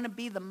actually want to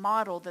be the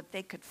model that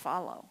they could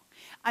follow.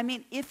 I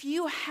mean, if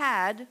you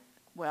had,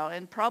 well,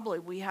 and probably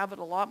we have it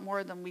a lot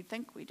more than we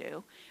think we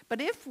do, but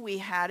if we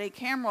had a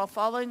camera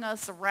following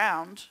us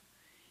around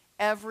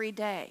every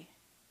day,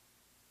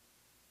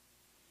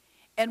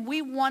 and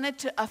we wanted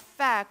to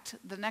affect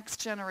the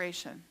next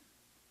generation,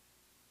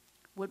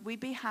 would we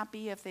be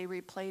happy if they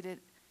replayed it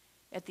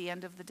at the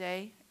end of the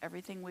day?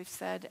 Everything we've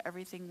said,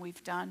 everything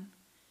we've done,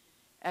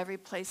 every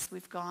place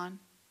we've gone.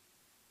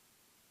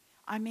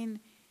 I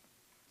mean,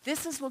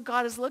 this is what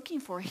God is looking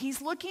for.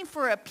 He's looking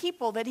for a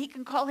people that he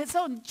can call his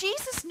own.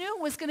 Jesus knew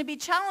it was going to be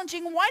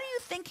challenging. Why do you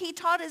think he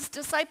taught his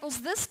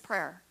disciples this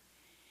prayer?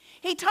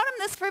 He taught them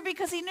this prayer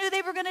because he knew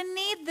they were going to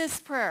need this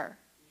prayer.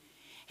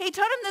 He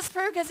taught them this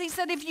prayer because he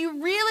said, if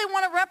you really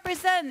want to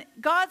represent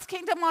God's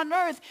kingdom on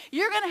earth,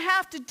 you're going to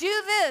have to do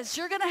this.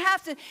 You're going to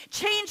have to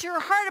change your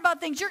heart about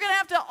things. You're going to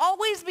have to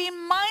always be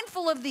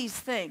mindful of these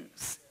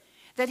things,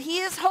 that he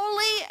is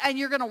holy and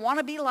you're going to want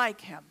to be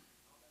like him.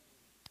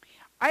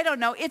 I don't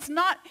know. It's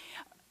not,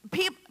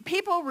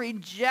 people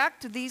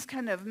reject these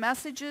kind of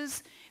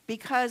messages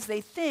because they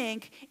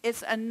think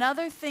it's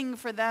another thing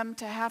for them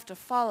to have to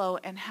follow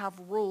and have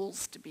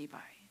rules to be by.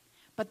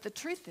 But the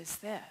truth is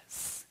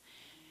this.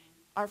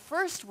 Our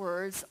first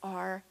words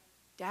are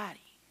Daddy.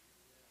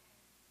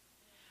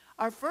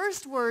 Our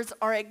first words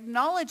are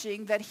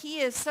acknowledging that he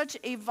is such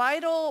a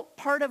vital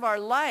part of our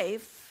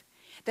life,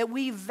 that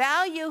we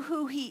value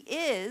who he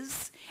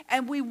is,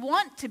 and we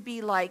want to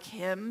be like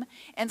him.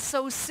 And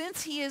so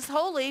since he is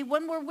holy,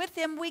 when we're with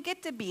him, we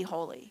get to be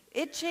holy.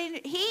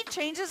 He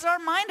changes our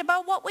mind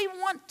about what we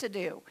want to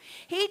do.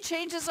 He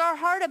changes our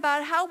heart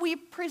about how we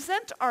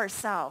present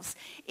ourselves.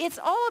 It's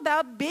all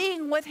about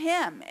being with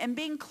him and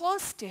being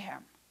close to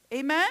him.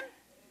 Amen?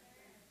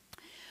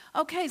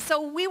 Okay,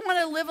 so we want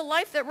to live a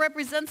life that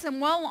represents him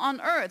well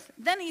on earth.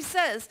 Then he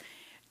says,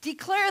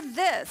 declare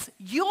this,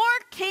 your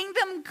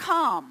kingdom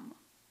come.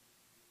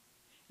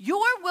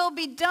 Your will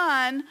be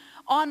done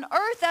on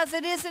earth as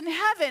it is in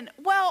heaven.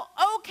 Well,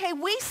 okay,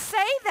 we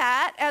say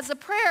that as a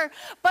prayer,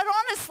 but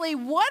honestly,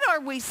 what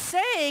are we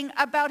saying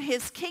about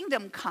his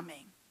kingdom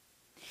coming?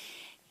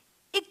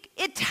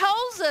 It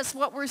tells us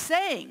what we're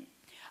saying.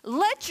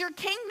 Let your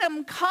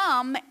kingdom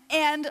come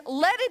and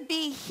let it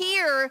be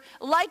here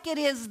like it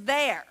is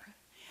there,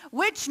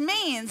 which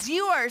means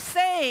you are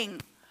saying,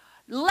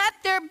 let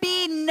there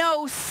be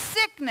no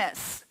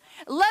sickness.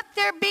 Let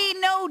there be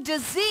no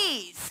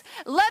disease.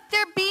 Let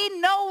there be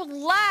no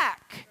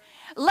lack.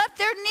 Let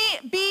there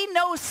be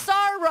no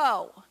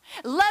sorrow.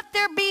 Let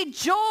there be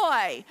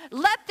joy.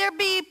 Let there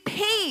be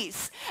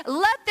peace.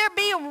 Let there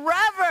be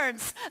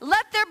reverence.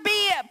 Let there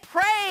be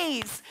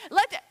praise.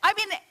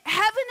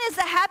 Heaven is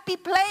a happy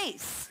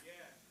place.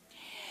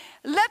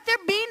 Let there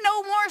be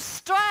no more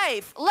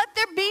strife. Let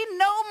there be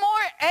no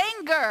more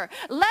anger.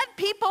 Let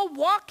people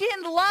walk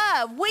in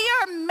love. We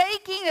are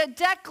making a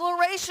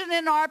declaration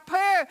in our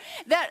prayer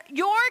that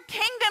your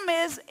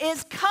kingdom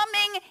is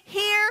coming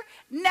here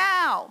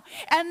now.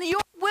 And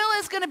your will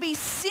is going to be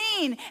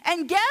seen.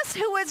 And guess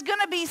who is going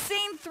to be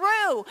seen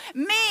through?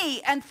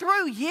 Me and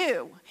through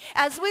you.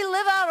 As we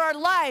live out our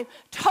life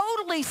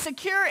totally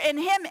secure in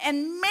him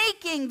and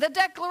making the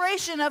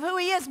declaration of who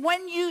he is.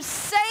 When you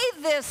say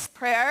this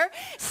prayer,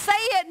 say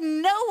it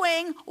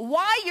knowing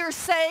why you're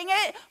saying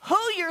it, who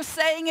you're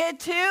saying it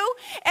to,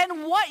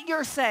 and what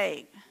you're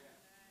saying.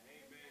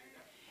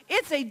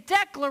 It's a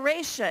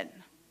declaration.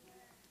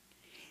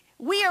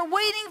 We are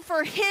waiting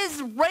for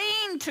his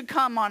reign to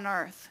come on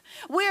earth.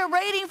 We are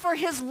waiting for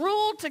his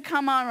rule to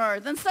come on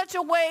earth in such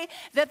a way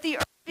that the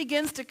earth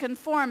begins to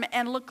conform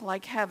and look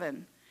like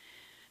heaven.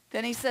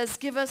 Then he says,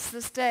 give us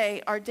this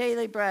day our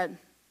daily bread.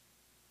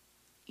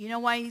 You know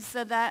why he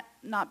said that?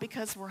 Not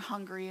because we're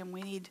hungry and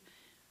we need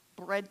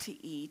bread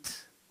to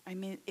eat.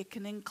 It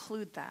can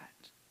include that.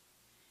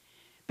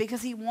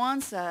 Because he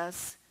wants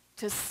us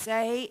to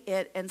say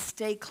it and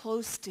stay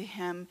close to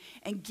him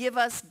and give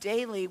us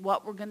daily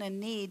what we're going to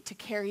need to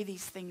carry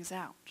these things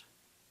out.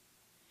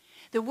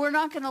 That we're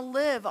not going to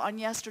live on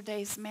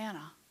yesterday's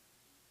manna.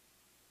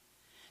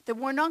 That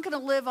we're not going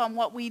to live on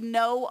what we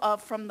know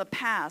of from the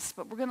past,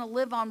 but we're going to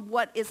live on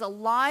what is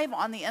alive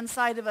on the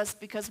inside of us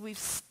because we've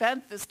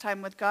spent this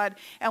time with God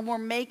and we're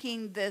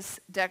making this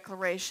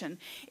declaration.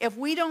 If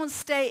we don't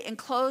stay in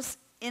close,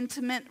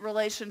 intimate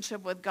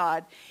relationship with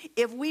God,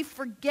 if we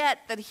forget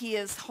that he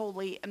is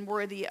holy and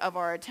worthy of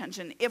our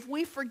attention, if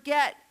we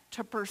forget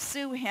to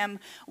pursue him,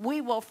 we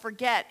will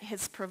forget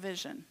his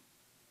provision.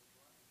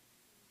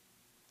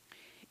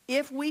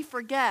 If we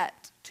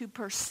forget to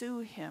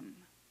pursue him,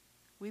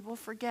 we will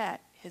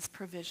forget his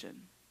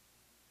provision.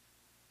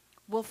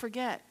 We'll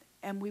forget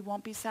and we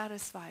won't be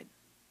satisfied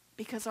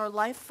because our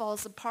life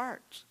falls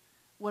apart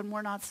when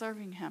we're not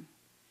serving him.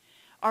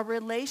 Our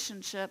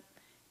relationship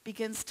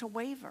begins to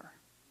waver.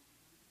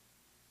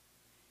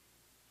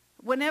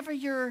 Whenever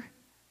you're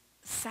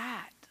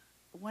sad,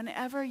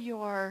 whenever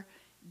you're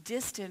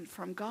distant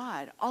from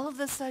God, all of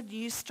a sudden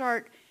you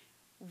start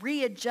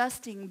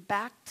readjusting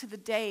back to the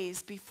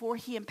days before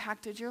he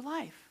impacted your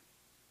life.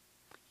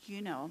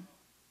 You know,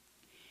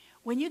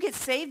 when you get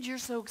saved, you're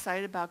so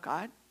excited about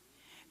God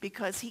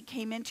because he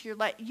came into your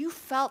life. You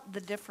felt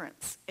the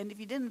difference. And if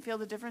you didn't feel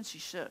the difference,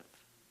 you should have.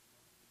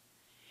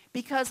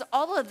 Because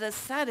all of a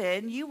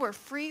sudden, you were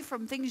free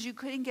from things you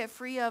couldn't get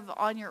free of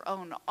on your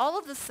own. All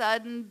of a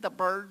sudden, the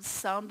birds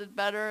sounded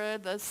better,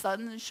 the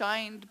sun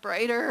shined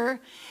brighter,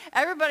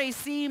 everybody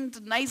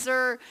seemed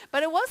nicer,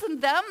 but it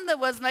wasn't them that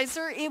was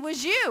nicer, it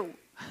was you.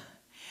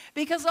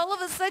 Because all of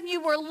a sudden,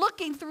 you were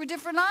looking through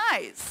different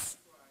eyes.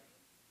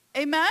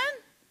 Amen?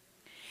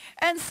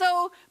 And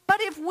so, but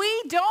if we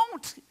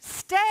don't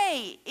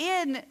stay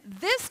in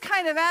this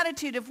kind of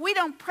attitude, if we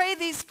don't pray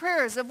these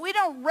prayers, if we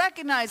don't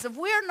recognize, if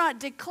we're not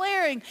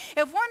declaring,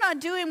 if we're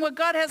not doing what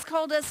God has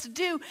called us to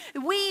do,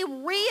 we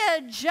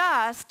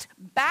readjust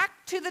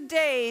back to the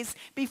days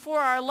before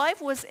our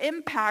life was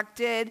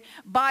impacted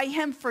by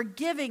him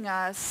forgiving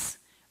us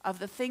of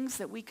the things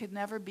that we could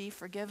never be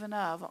forgiven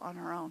of on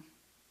our own.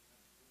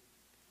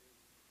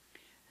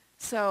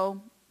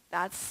 So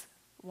that's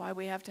why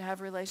we have to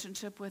have a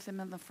relationship with him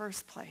in the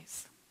first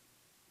place.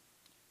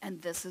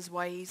 And this is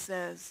why he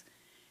says,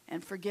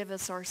 and forgive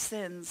us our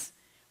sins,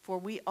 for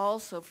we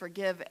also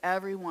forgive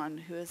everyone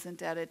who is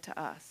indebted to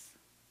us.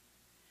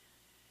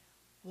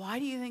 Why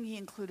do you think he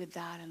included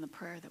that in the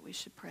prayer that we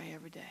should pray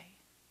every day?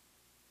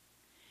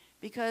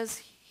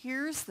 Because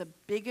here's the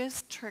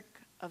biggest trick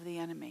of the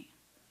enemy.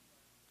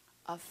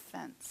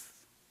 Offense.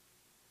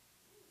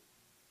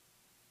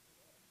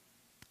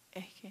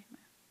 Amen.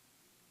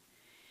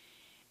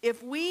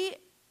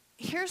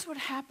 Here's what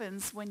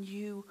happens when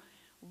you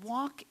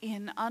walk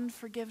in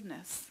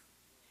unforgiveness.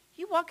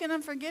 You walk in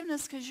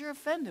unforgiveness because you're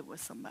offended with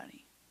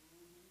somebody.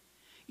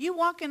 You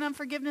walk in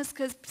unforgiveness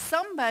because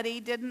somebody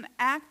didn't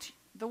act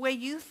the way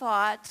you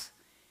thought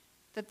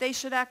that they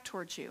should act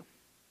towards you.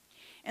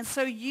 And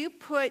so you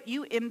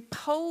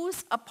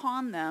impose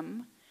upon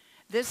them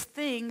this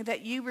thing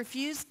that you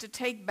refuse to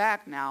take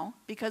back now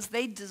because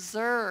they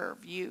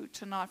deserve you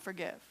to not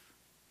forgive.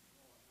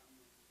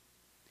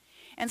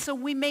 And so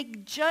we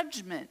make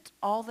judgment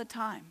all the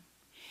time.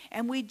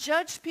 And we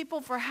judge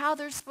people for how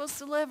they're supposed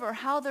to live or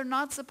how they're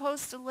not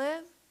supposed to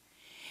live.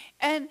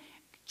 And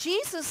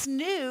Jesus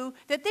knew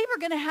that they were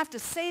going to have to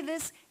say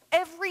this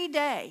every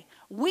day.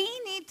 We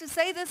need to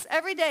say this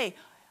every day.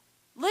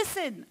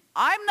 Listen,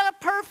 I'm not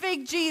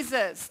perfect,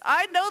 Jesus.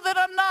 I know that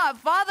I'm not.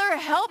 Father,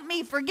 help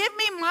me. Forgive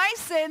me my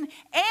sin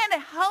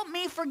and help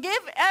me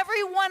forgive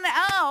everyone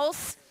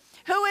else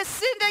who has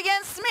sinned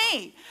against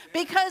me.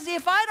 Because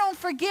if I don't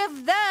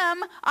forgive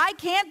them, I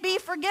can't be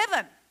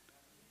forgiven.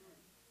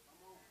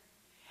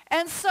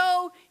 And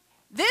so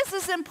this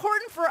is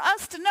important for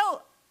us to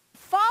know.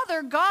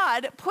 Father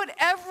God put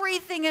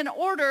everything in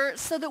order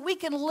so that we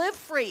can live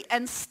free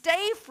and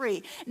stay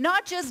free.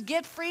 Not just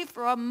get free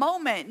for a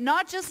moment.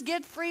 Not just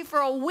get free for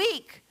a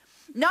week.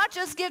 Not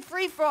just get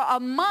free for a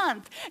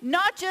month.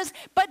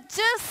 But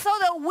just so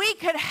that we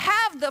could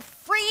have the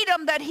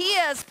freedom that he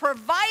has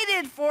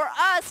provided for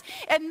us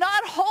and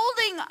not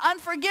holding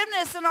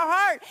unforgiveness in our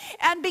heart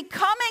and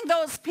becoming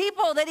those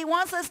people that he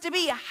wants us to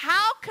be.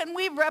 How can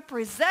we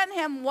represent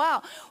him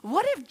well?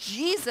 What if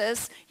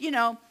Jesus,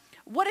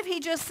 what if he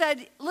just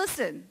said,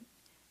 listen,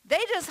 they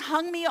just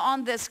hung me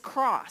on this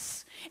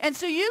cross. And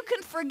so you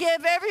can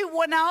forgive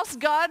everyone else,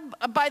 God,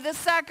 by this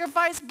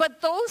sacrifice, but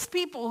those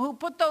people who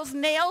put those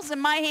nails in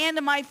my hand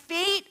and my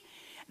feet,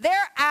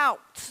 they're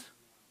out.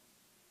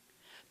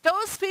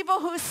 Those people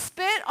who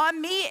spit on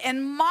me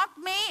and mock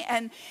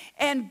me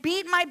and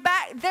beat my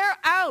back, they're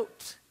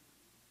out.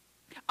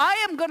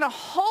 I am going to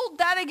hold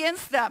that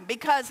against them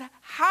because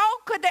how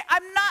could they?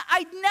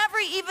 I never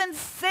even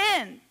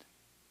sinned.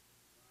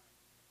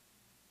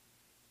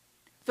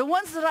 The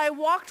ones that I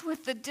walked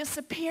with that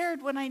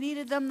disappeared when I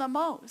needed them the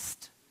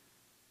most.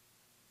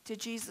 Did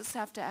Jesus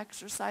have to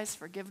exercise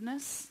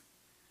forgiveness?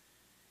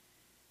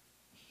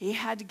 He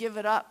had to give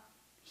it up.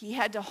 He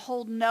had to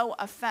hold no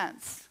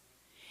offense.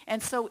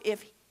 And so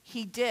if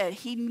he did,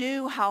 he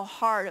knew how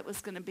hard it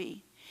was going to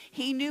be.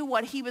 He knew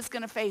what he was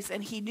going to face,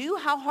 and he knew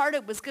how hard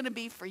it was going to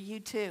be for you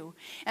too.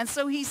 And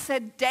so he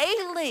said,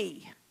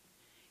 daily,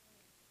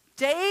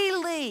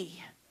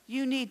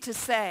 you need to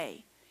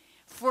say,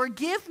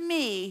 forgive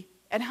me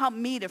and help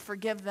me to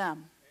forgive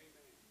them.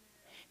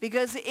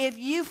 Because if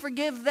you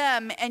forgive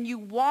them and you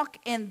walk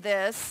in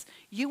this,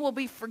 you will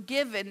be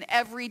forgiven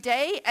every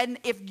day. And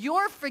if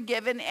you're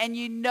forgiven and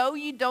you know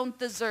you don't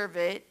deserve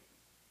it,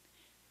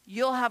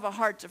 you'll have a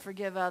heart to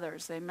forgive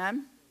others.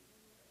 Amen?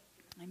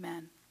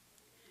 Amen.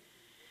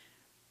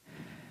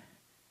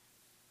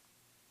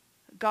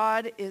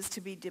 God is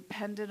to be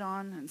depended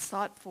on and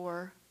sought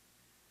for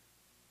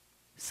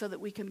so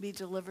that we can be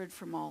delivered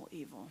from all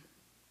evil.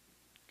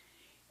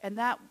 And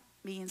that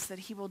means that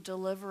he will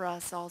deliver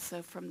us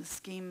also from the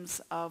schemes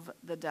of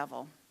the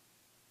devil.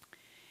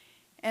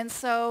 And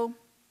so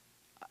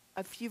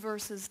a few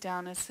verses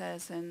down it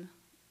says in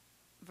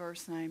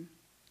verse 9,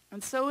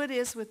 and so it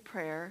is with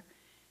prayer.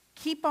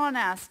 Keep on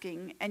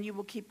asking and you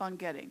will keep on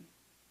getting.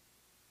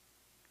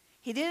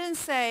 He didn't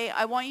say,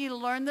 I want you to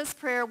learn this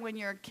prayer when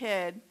you're a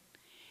kid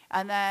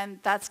and then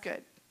that's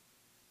good.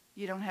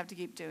 You don't have to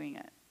keep doing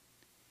it.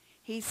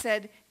 He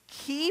said,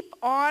 keep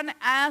on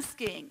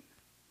asking.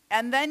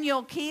 And then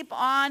you'll keep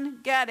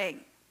on getting.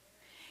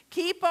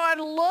 Keep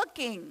on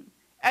looking,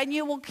 and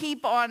you will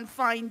keep on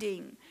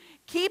finding.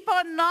 Keep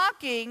on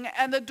knocking,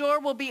 and the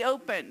door will be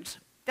opened.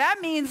 That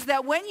means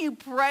that when you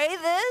pray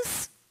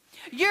this,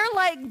 you're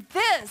like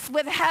this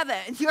with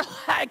heaven. You're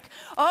like,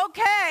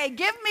 okay,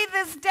 give me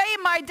this day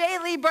my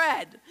daily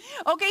bread.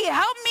 Okay,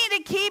 help me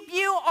to keep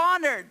you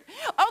honored.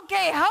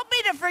 Okay, help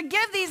me to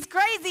forgive these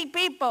crazy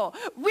people.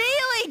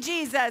 Really,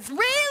 Jesus,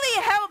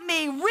 really help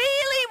me.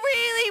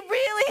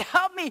 Really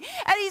help me.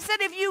 And he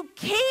said, if you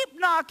keep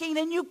knocking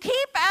and you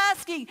keep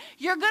asking,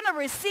 you're going to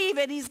receive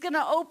it. He's going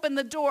to open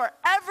the door.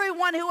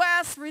 Everyone who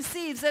asks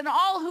receives, and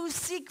all who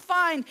seek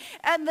find.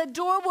 And the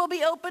door will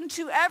be open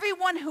to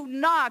everyone who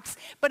knocks.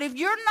 But if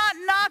you're not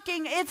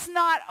knocking, it's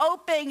not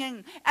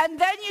opening. And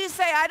then you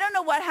say, I don't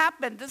know what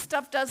happened. This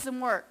stuff doesn't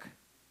work.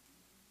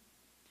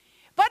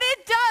 But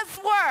it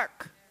does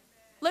work.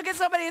 Look at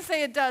somebody and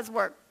say, it does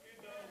work.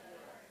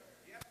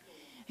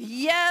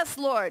 Yes,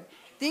 Lord.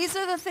 These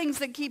are the things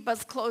that keep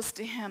us close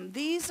to him.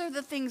 These are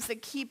the things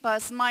that keep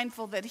us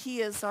mindful that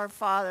he is our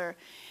Father.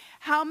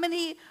 How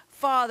many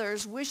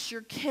fathers wish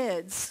your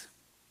kids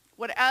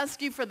would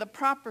ask you for the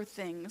proper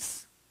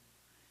things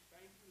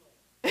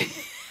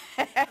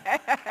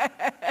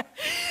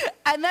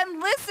and and then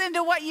listen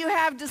to what you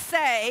have to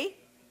say,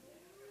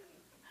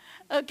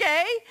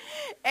 okay?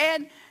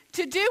 And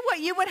to do what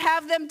you would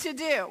have them to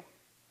do.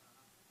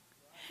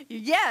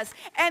 Yes.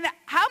 And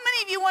how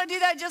many of you want to do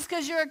that just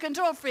because you're a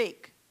control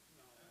freak?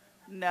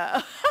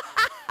 No.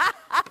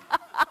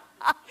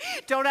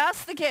 Don't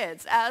ask the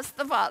kids. Ask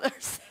the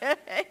fathers.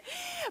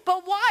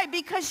 But why?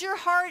 Because your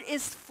heart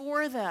is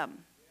for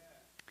them.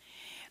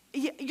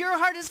 Your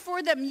heart is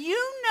for them. You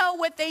know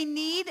what they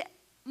need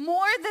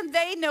more than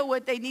they know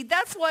what they need.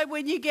 That's why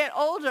when you get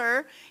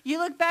older, you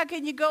look back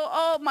and you go,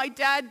 oh, my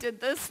dad did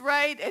this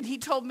right, and he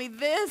told me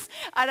this,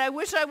 and I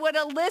wish I would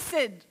have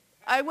listened.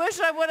 I wish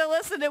I would have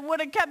listened. It would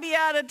have kept me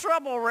out of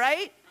trouble,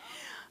 right?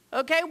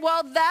 Okay,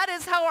 well, that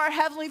is how our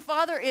Heavenly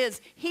Father is.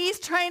 He's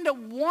trying to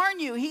warn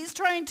you. He's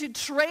trying to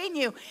train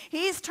you.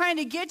 He's trying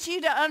to get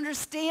you to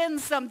understand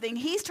something.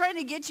 He's trying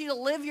to get you to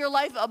live your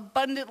life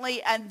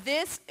abundantly, and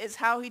this is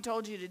how he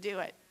told you to do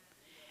it.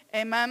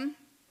 Amen?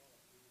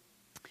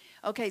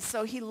 Okay,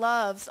 so he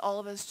loves all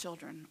of his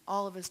children,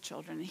 all of his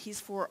children.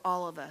 He's for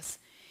all of us.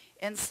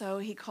 And so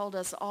he called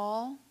us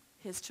all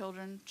his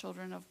children,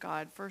 children of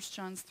God. 1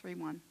 John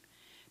 3:1.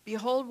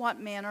 Behold, what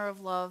manner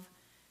of love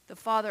the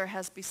Father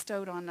has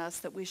bestowed on us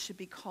that we should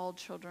be called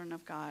children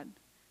of God.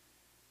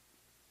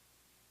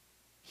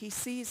 He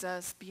sees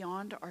us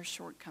beyond our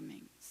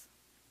shortcomings.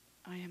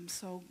 I am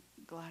so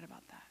glad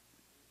about that.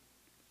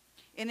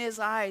 In his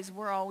eyes,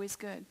 we're always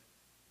good.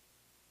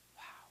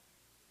 Wow.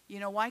 You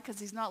know why? Because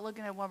he's not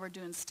looking at what we're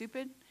doing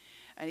stupid,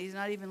 and he's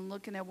not even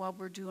looking at what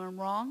we're doing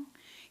wrong.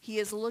 He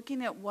is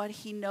looking at what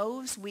he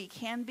knows we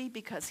can be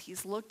because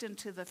he's looked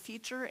into the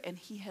future and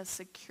he has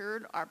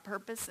secured our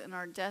purpose and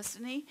our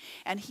destiny.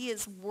 And he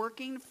is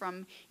working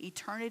from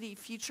eternity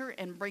future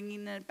and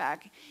bringing it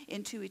back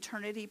into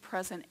eternity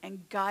present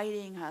and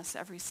guiding us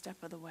every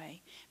step of the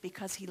way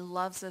because he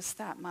loves us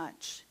that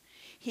much.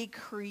 He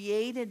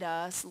created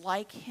us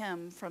like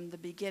him from the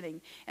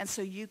beginning. And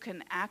so you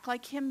can act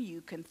like him,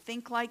 you can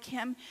think like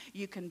him,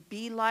 you can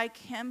be like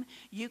him,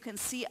 you can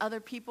see other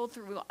people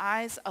through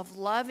eyes of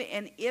love,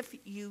 and if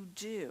you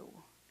do,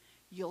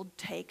 you'll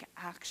take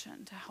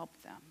action to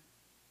help them.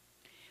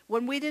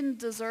 When we didn't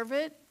deserve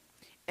it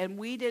and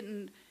we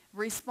didn't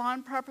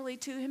respond properly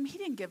to him, he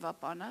didn't give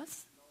up on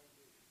us.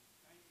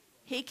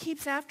 He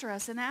keeps after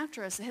us and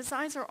after us. His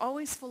eyes are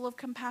always full of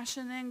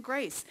compassion and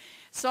grace.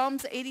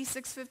 Psalms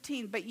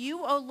 86:15. But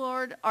you, O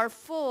Lord, are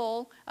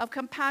full of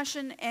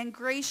compassion and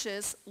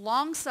gracious,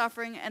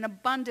 long-suffering and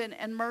abundant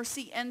in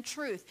mercy and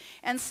truth.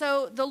 And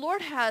so the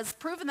Lord has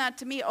proven that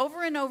to me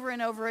over and over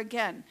and over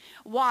again.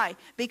 Why?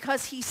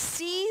 Because he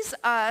sees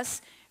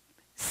us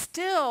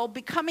still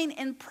becoming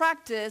in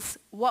practice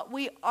what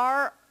we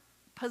are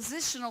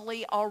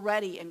positionally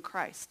already in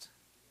Christ.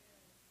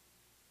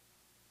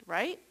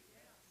 Right?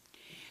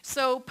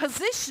 So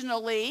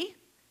positionally,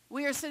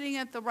 we are sitting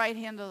at the right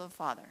hand of the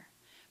Father.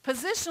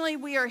 Positionally,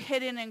 we are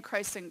hidden in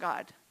Christ and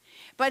God.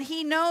 But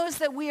he knows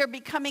that we are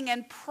becoming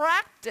in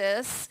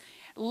practice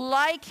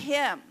like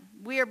him.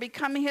 We are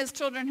becoming his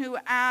children who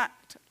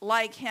act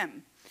like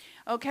him.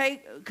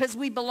 Okay? Because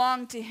we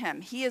belong to him.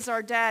 He is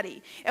our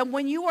daddy. And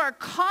when you are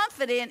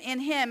confident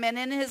in him and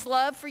in his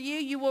love for you,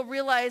 you will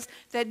realize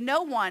that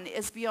no one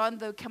is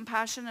beyond the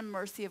compassion and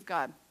mercy of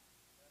God.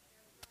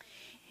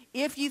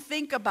 If you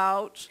think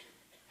about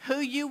who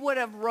you would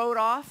have wrote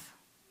off,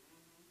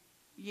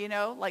 you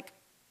know, like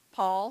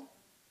Paul,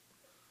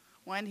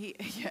 when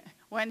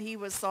he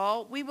was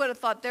Saul, we would have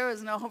thought there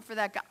was no hope for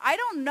that guy. I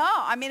don't know.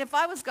 I mean, if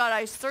I was God,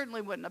 I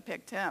certainly wouldn't have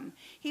picked him.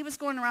 He was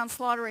going around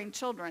slaughtering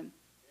children.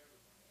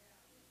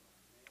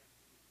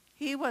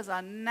 He was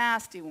a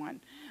nasty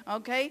one,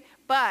 okay?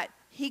 But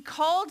he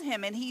called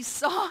him and he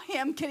saw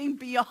him getting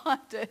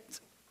beyond it.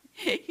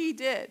 He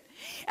did.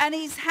 And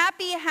he's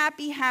happy,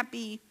 happy,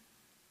 happy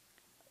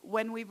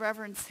when we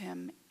reverence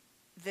him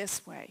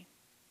this way,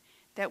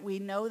 that we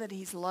know that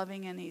he's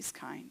loving and he's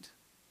kind.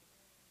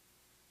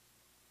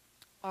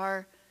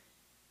 I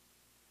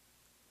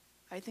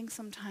think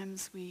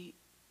sometimes we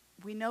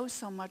know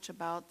so much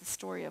about the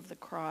story of the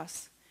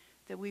cross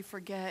that we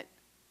forget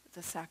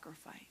the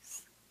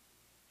sacrifice,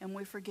 and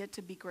we forget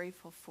to be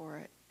grateful for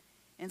it.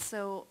 And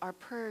so our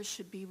prayers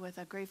should be with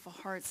a grateful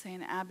heart,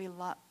 saying, Abby,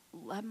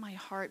 let my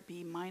heart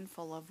be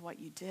mindful of what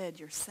you did,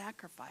 your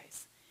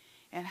sacrifice,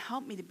 and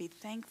help me to be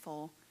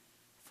thankful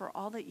for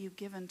all that you've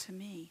given to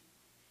me.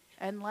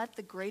 And let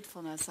the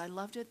gratefulness, I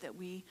loved it that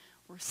we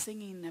were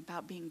singing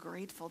about being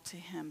grateful to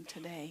him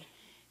today,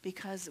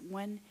 because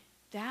when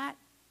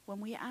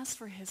we ask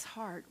for his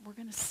heart, we're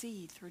going to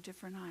see through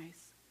different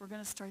eyes. We're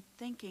going to start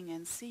thinking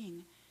and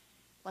seeing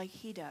like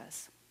he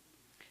does.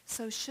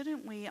 So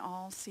shouldn't we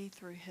all see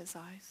through his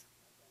eyes?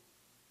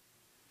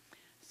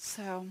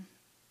 So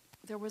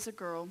there was a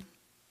girl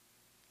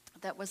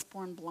that was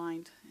born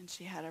blind, and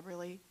she had a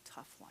really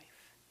tough life.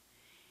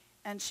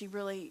 And she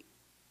really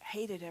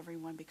hated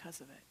everyone because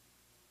of it.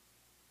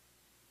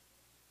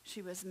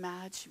 She was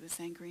mad, she was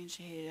angry, and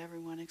she hated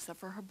everyone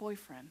except for her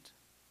boyfriend,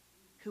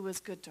 who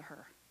was good to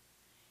her.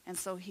 And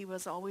so he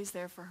was always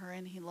there for her,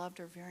 and he loved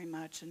her very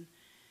much. And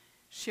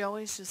she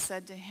always just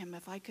said to him,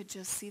 if I could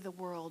just see the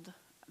world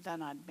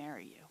then I'd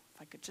marry you.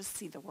 If I could just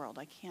see the world.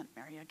 I can't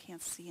marry you. I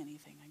can't see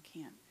anything. I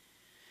can't.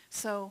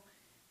 So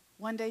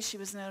one day she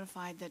was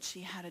notified that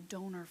she had a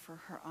donor for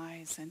her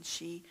eyes, and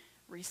she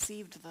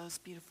received those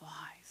beautiful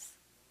eyes.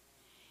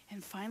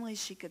 And finally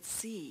she could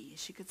see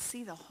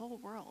the whole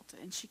world,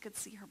 and she could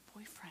see her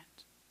boyfriend.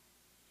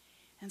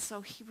 And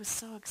so he was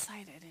so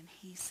excited, and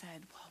he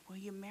said, well, will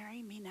you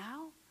marry me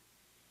now?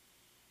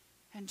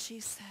 And she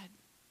said,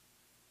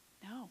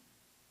 no,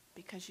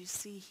 because you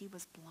see, he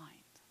was blind.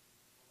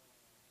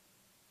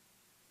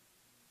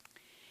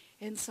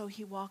 And so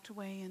he walked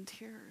away in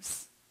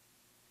tears.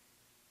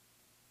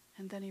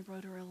 And then he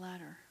wrote her a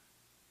letter,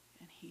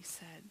 and he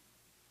said,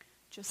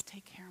 just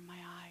take care of my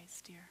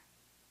eyes, dear.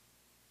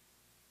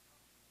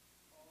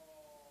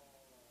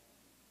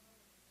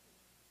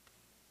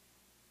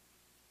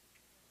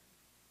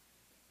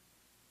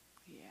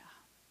 Yeah.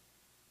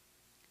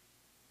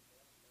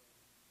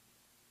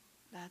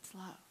 That's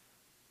love.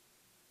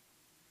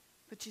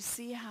 But you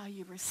see how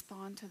you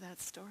respond to that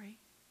story?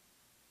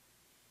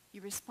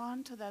 You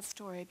respond to that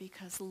story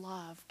because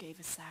love gave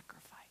a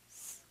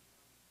sacrifice.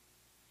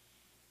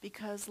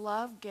 Because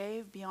love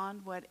gave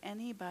beyond what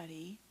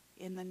anybody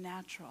in the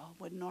natural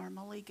would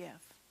normally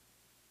give.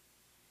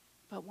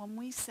 But when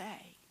we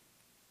say,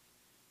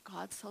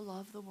 God so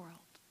loved the world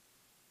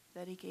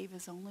that he gave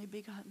his only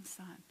begotten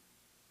Son,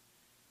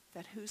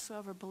 that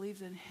whosoever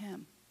believes in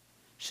him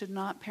should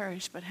not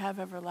perish but have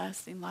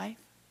everlasting life,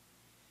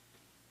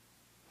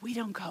 we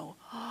don't go,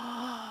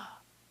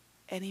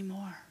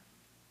 anymore.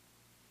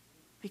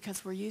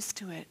 Because we're used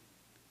to it.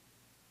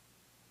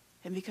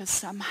 And because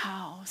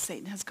somehow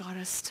Satan has got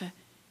us to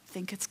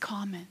think it's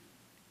common.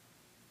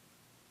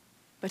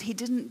 But he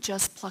didn't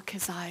just pluck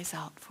his eyes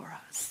out for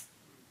us.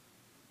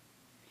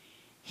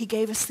 He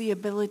gave us the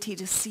ability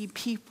to see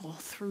people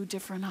through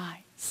different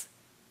eyes.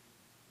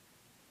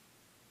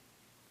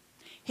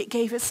 He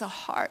gave us a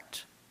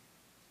heart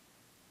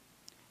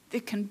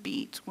that can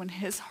beat when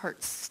his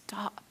heart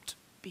stopped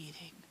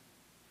beating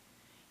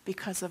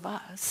because of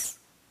us.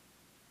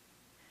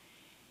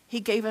 He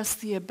gave us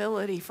the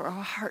ability for a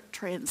heart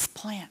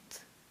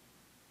transplant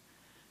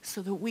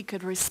so that we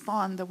could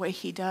respond the way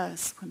he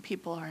does when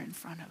people are in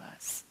front of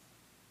us.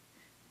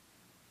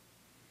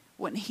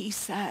 When he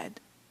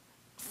said,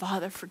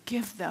 Father,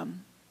 forgive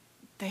them.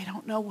 They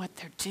don't know what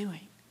they're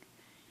doing.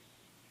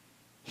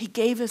 He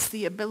gave us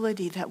the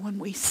ability that when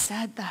we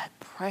said that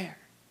prayer,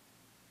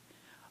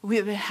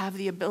 we would have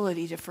the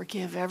ability to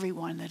forgive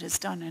everyone that has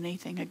done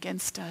anything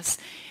against us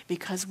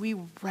because we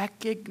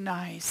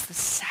recognize the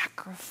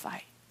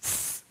sacrifice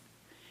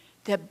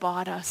that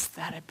bought us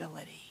that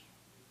ability.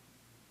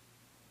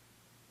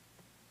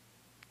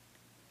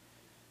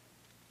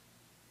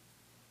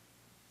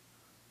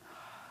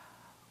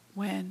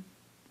 When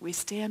we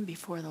stand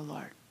before the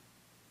Lord,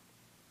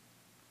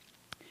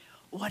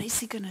 what is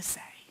he going to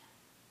say?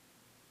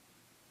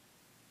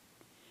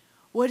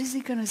 What is he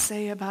going to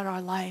say about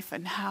our life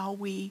and how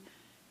we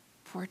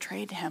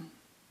portrayed him?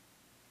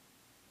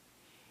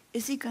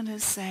 Is he going to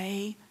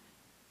say,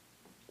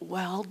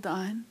 well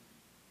done,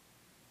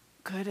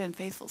 good and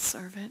faithful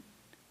servant?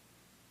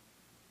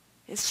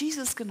 Is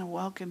Jesus going to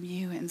welcome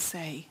you and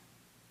say,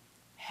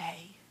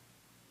 hey,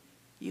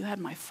 you had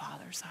my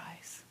Father's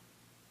eyes?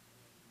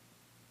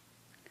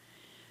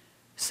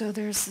 So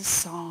there's this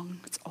song.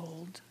 It's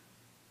old.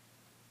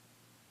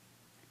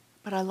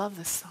 But I love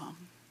this song.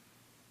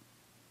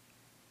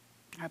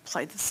 I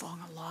played this song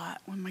a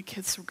lot when my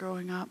kids were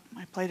growing up.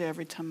 I played it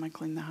every time I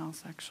cleaned the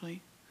house,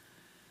 actually.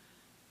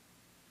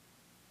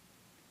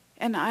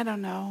 And I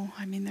don't know.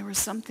 I mean, there was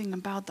something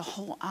about the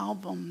whole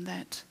album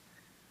that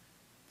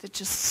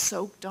just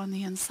soaked on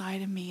the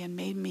inside of me and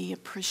made me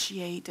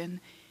appreciate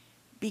and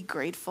be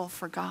grateful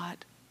for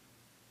God.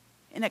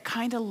 And it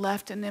kind of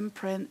left an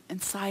imprint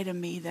inside of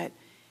me that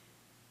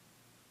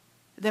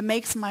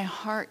makes my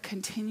heart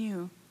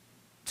continue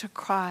to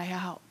cry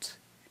out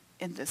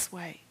in this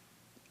way.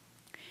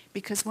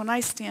 Because when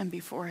I stand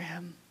before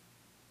him,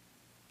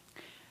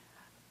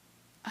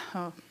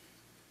 I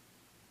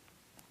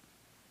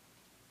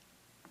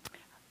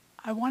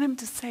want him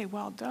to say,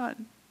 well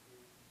done.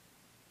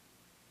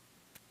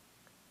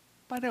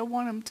 But I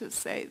want him to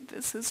say,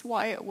 this is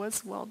why it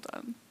was well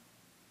done.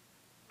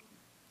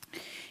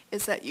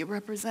 Is that you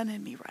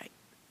represented me right.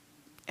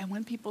 And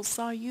when people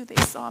saw you,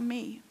 they saw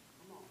me.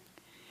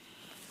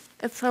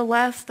 And so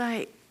last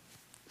night,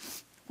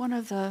 one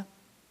of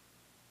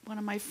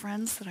my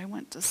friends that I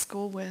went to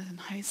school with in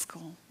high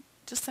school,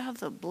 just out of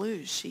the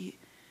blue, she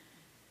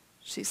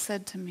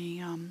said to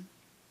me,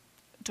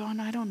 Dawn,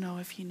 I don't know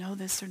if you know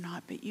this or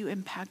not, but you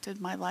impacted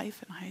my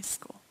life in high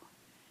school.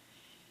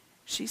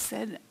 She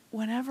said,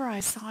 whenever I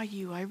saw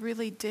you, I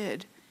really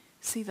did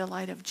see the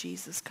light of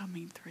Jesus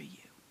coming through you.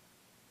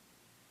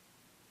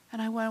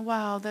 And I went,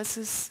 wow, this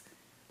is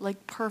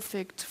like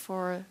perfect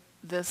for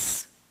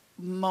this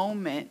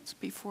moment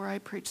before I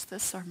preach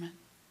this sermon.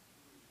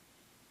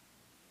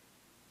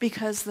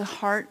 Because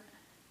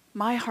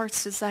my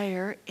heart's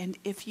desire, and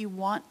if you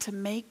want to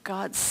make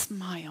God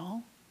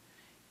smile,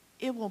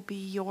 it will be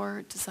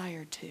your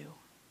desire too.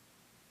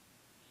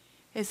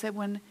 is that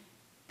when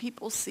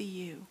people see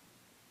you,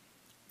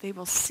 they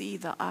will see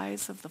the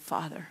eyes of the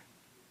Father,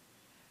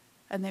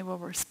 and they will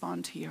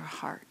respond to your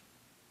heart.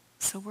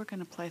 So we're going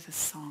to play this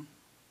song.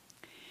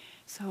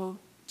 So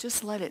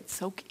just let it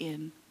soak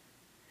in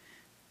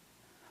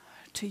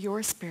to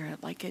your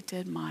spirit like it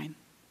did mine.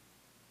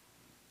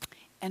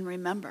 And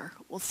remember,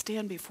 we'll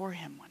stand before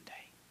him one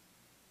day.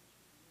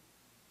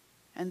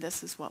 And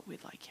this is what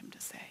we'd like him to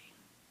say.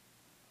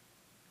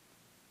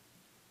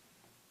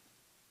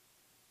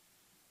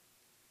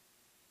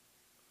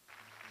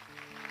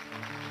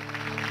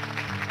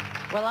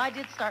 Well, I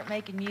did start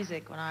making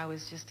music when I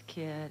was just a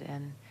kid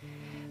and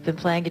been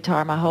playing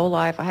guitar my whole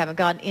life. I haven't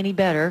gotten any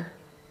better,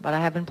 but I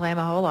have been playing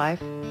my whole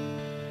life.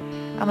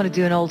 I'm going to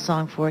do an old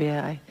song for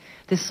you.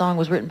 This song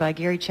was written by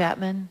Gary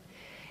Chapman,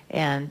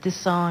 and this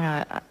song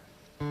I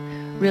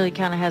really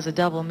kind of has a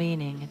double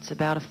meaning. It's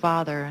about a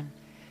father, and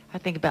I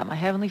think about my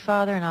Heavenly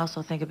Father, and I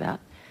also think about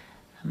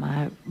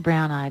my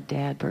brown-eyed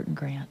dad, Burton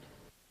Grant.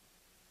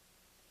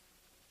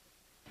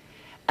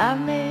 I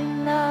may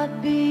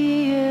not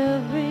be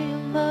every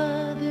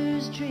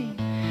mother's dream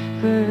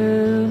for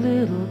her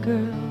little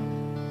girl,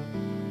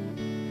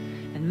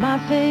 and my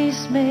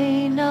face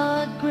may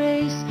not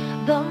grace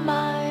the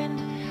mind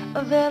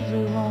of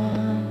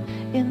everyone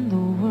in the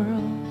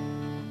world.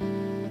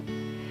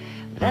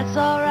 That's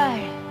all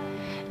right,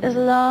 as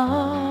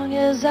long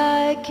as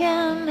I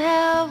can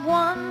have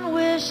one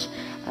wish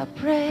I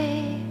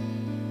pray.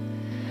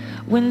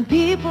 When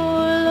people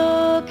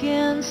look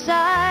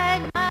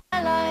inside my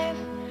life,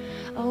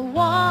 I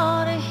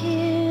want to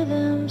hear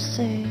them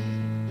say,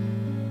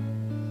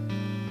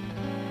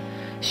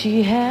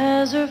 she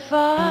has her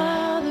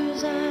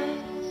father's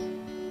eyes,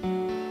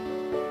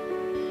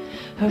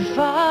 her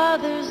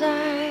father's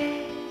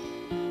eyes.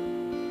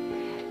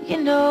 You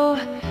know,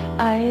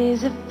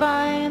 eyes that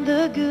find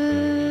the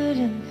good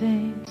in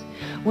things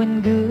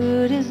when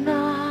good is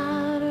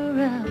not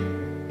around,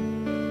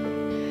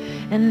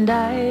 and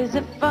eyes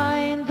that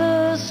find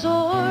the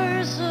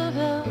source of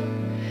help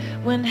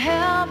when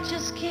help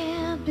just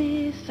can't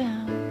be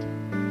found.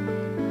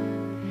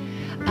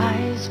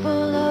 Eyes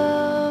full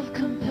of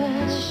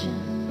compassion,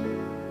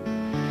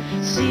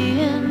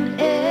 seeing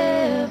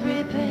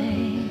every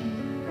pain,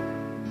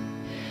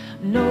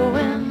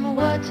 knowing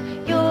what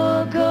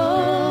you're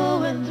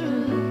going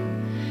through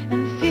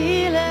and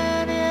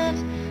feeling it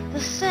the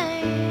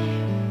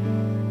same.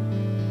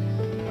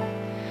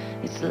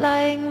 It's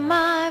like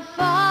my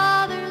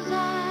father's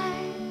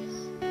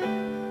eyes,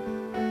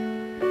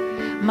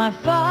 my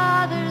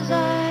father's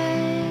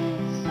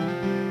eyes,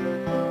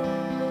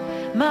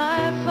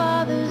 my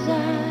father's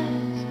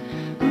eyes.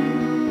 Ooh,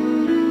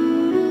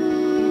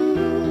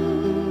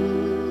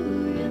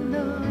 you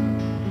know,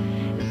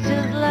 it's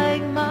just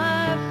like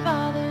my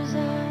father's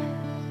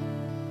eyes.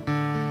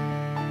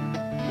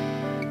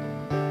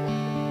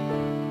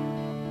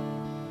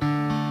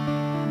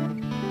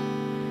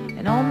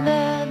 And on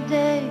that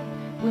day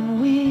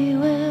when we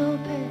will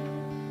pay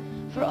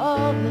for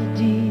all the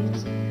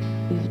deeds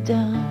we've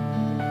done,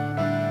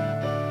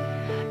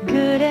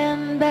 good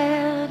and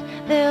bad,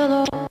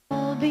 they'll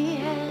all be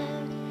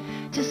had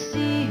to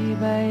see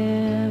by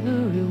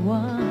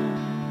everyone.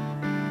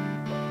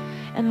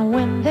 And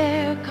when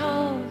they're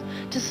called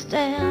to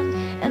stand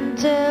and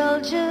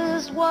tell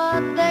just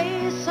what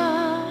they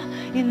saw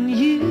in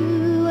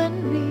you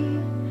and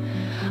me,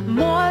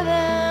 more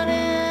than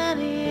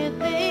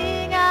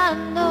anything I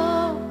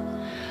know,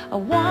 I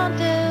want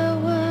their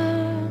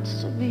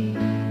words to be,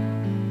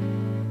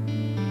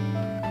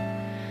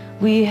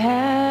 we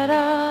had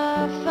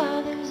our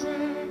father's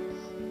eyes,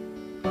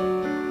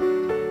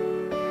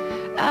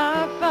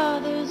 our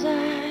father's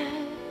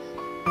eyes.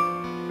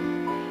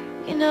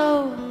 You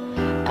know,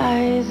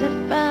 eyes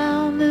that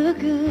found the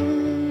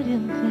good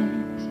in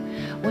things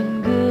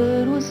when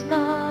good was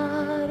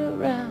not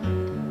around,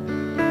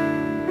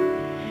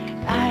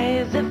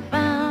 eyes that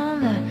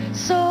found the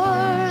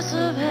source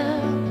of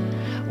help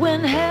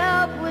when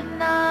help would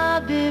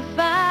not be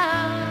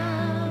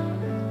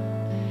found,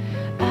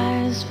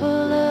 eyes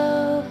full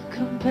of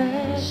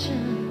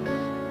compassion,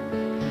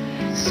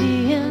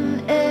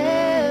 seeing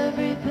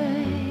every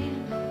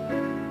pain,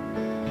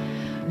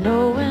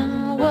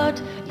 knowing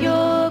what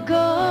you're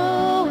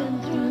going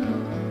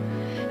through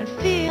and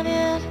feeling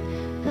it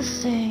the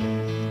same.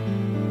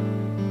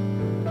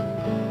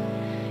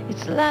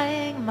 It's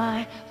like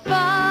my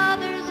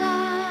father's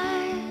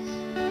eyes,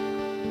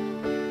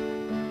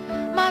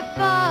 my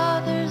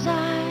father's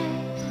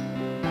eyes,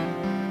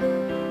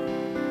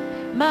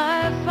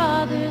 my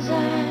father's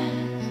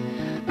eyes.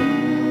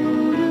 Ooh,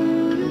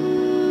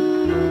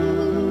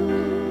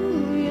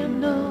 you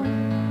know,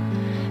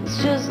 it's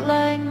just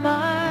like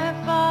my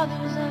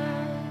father's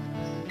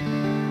eyes,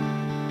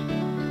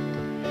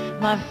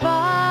 my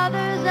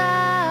father's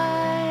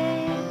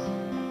eyes,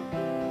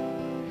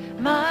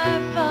 my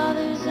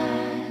father's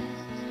eyes.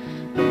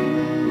 Ooh,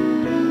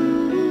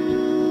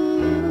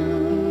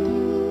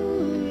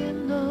 you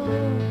know,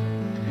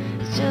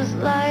 it's just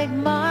like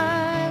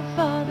my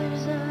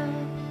father's eyes.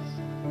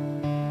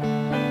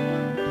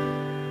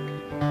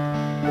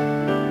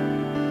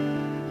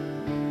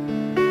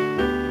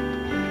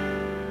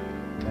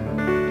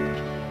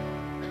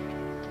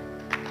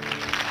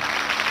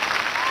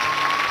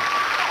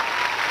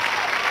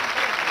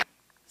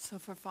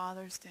 for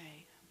Father's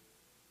Day,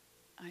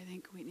 I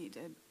think we need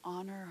to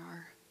honor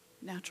our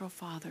natural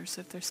fathers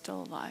if they're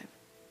still alive.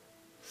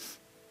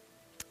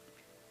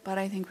 But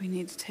I think we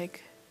need to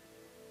take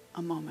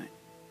a moment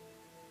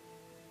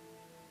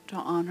to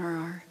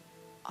honor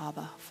our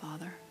Abba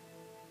Father.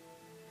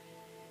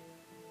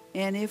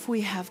 And if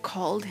we have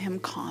called him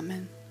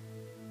common,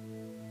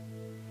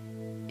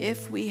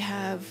 if we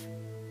have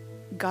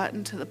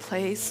gotten to the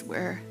place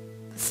where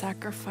the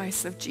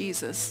sacrifice of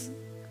Jesus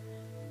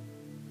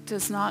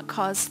does not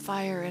cause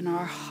fire in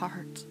our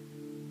heart,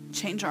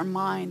 change our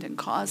mind, and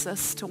cause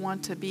us to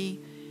want to be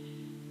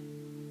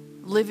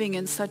living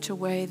in such a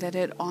way that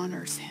it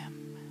honors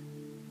him,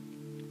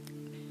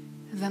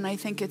 then I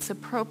think it's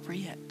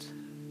appropriate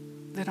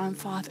that on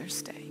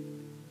Father's Day,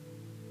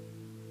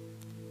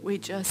 we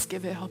just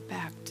give it all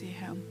back to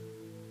him.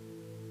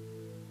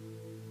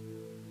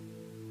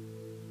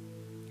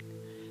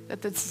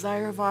 That the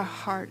desire of our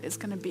heart is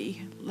going to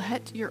be,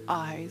 let your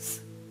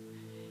eyes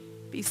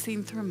be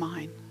seen through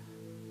mine.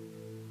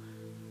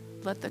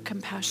 Let the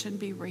compassion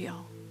be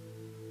real.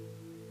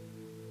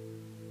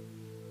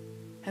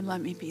 And let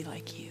me be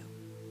like you.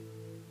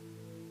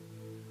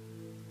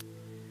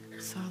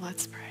 So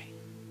let's pray.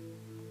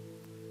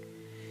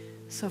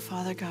 So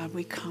Father God,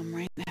 we come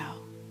right now.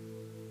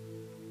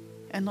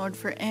 And Lord,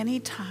 for any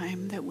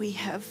time that we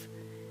have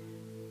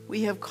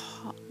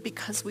called,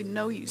 because we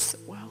know you so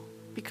well,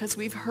 because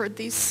we've heard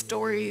these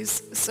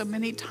stories so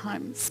many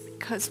times,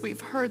 because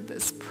we've heard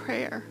this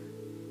prayer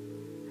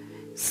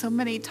so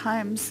many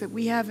times that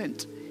we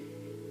haven't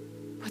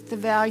put the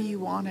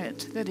value on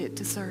it that it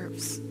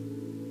deserves,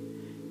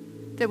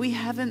 that we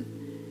haven't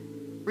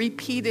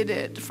repeated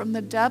it from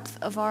the depth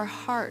of our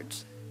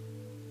heart,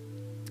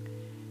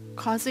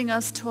 causing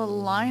us to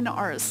align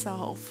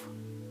ourselves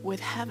with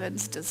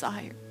heaven's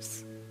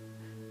desires.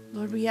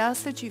 Lord, we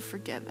ask that you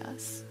forgive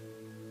us.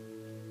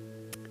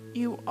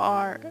 You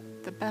are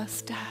the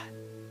best dad.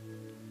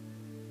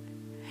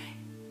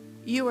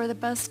 You are the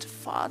best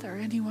father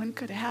anyone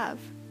could have.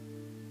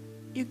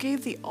 You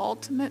gave the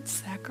ultimate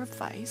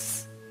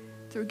sacrifice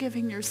through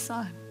giving your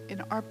son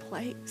in our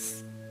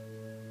place.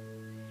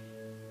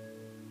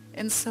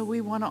 And so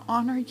we want to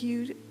honor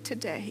you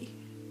today.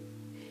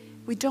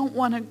 We don't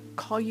want to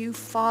call you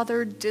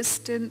Father,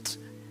 distant,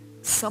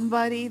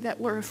 somebody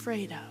that we're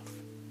afraid of.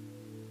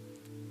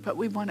 But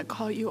we want to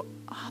call you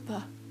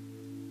Abba,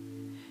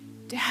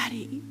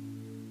 Daddy,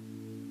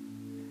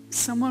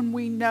 someone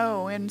we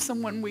know and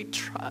someone we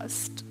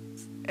trust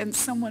and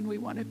someone we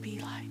want to be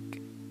like.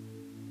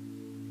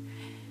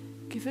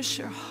 Give us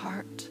your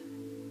heart.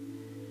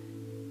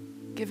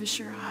 Give us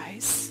your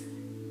eyes.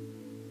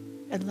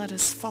 And let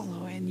us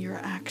follow in your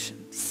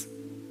actions.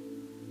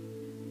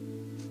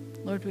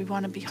 Lord, we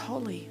want to be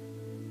holy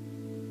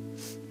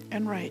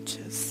and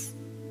righteous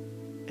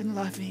and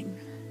loving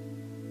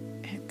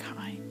and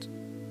kind.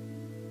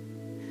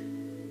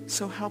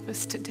 So help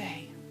us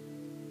today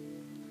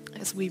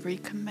as we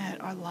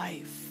recommit our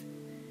life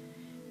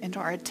and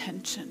our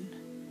attention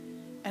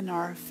and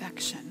our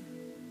affection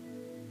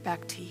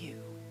back to you.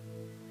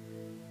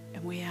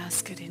 And we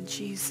ask it in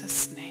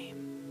Jesus' name.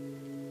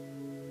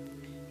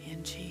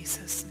 In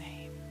Jesus'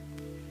 name.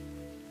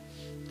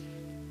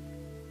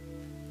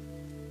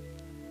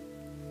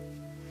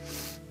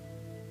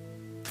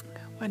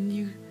 When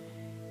you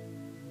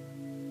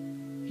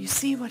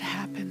see what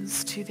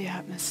happens to the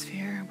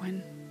atmosphere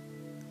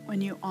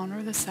when you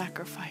honor the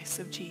sacrifice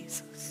of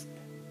Jesus.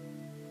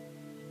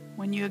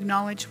 When you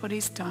acknowledge what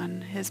he's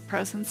done, his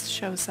presence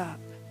shows up.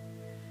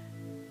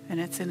 And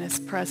it's in his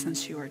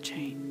presence you are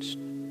changed.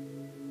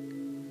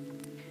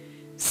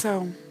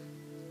 So,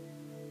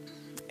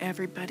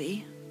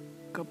 everybody,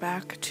 go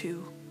back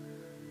to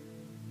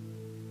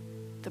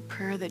the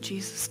prayer that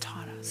Jesus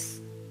taught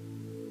us.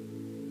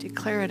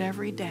 Declare it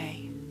every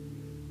day.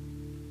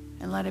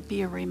 And let it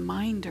be a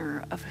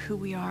reminder of who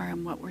we are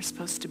and what we're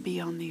supposed to be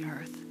on the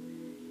earth.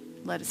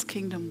 Let his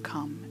kingdom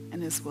come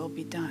and his will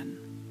be done.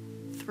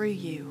 Through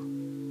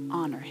you,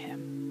 honor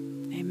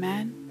him.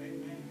 Amen?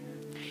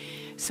 Amen.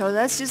 So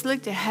let's just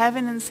look to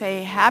heaven and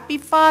say, Happy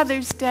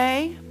Father's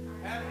Day.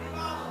 Happy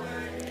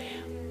Father's Day.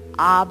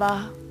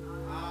 Abba.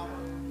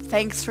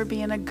 Thanks for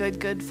being a good,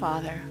 good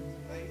father.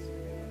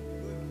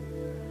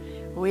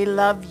 We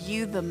love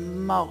you the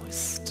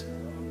most.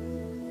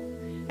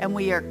 And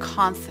we are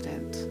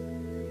confident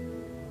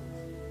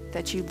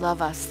that you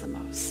love us the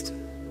most.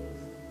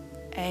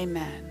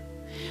 Amen.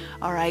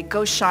 All right,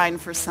 go shine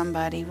for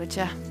somebody, would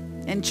you?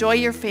 Enjoy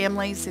your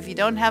families. If you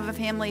don't have a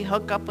family,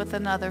 hook up with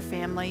another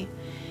family.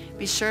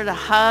 Be sure to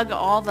hug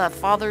all the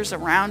fathers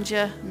around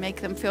you.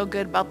 Make them feel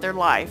good about their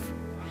life.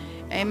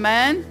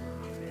 Amen?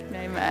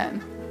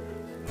 Amen.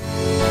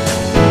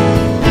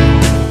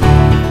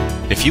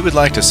 If you would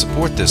like to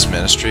support this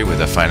ministry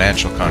with a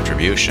financial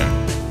contribution,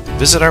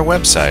 visit our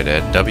website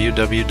at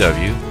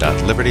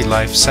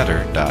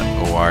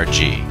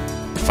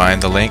www.libertylifecenter.org.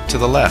 Find the link to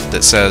the left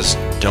that says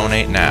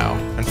Donate Now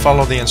and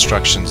follow the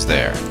instructions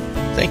there.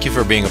 Thank you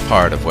for being a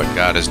part of what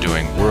God is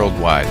doing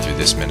worldwide through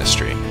this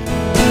ministry.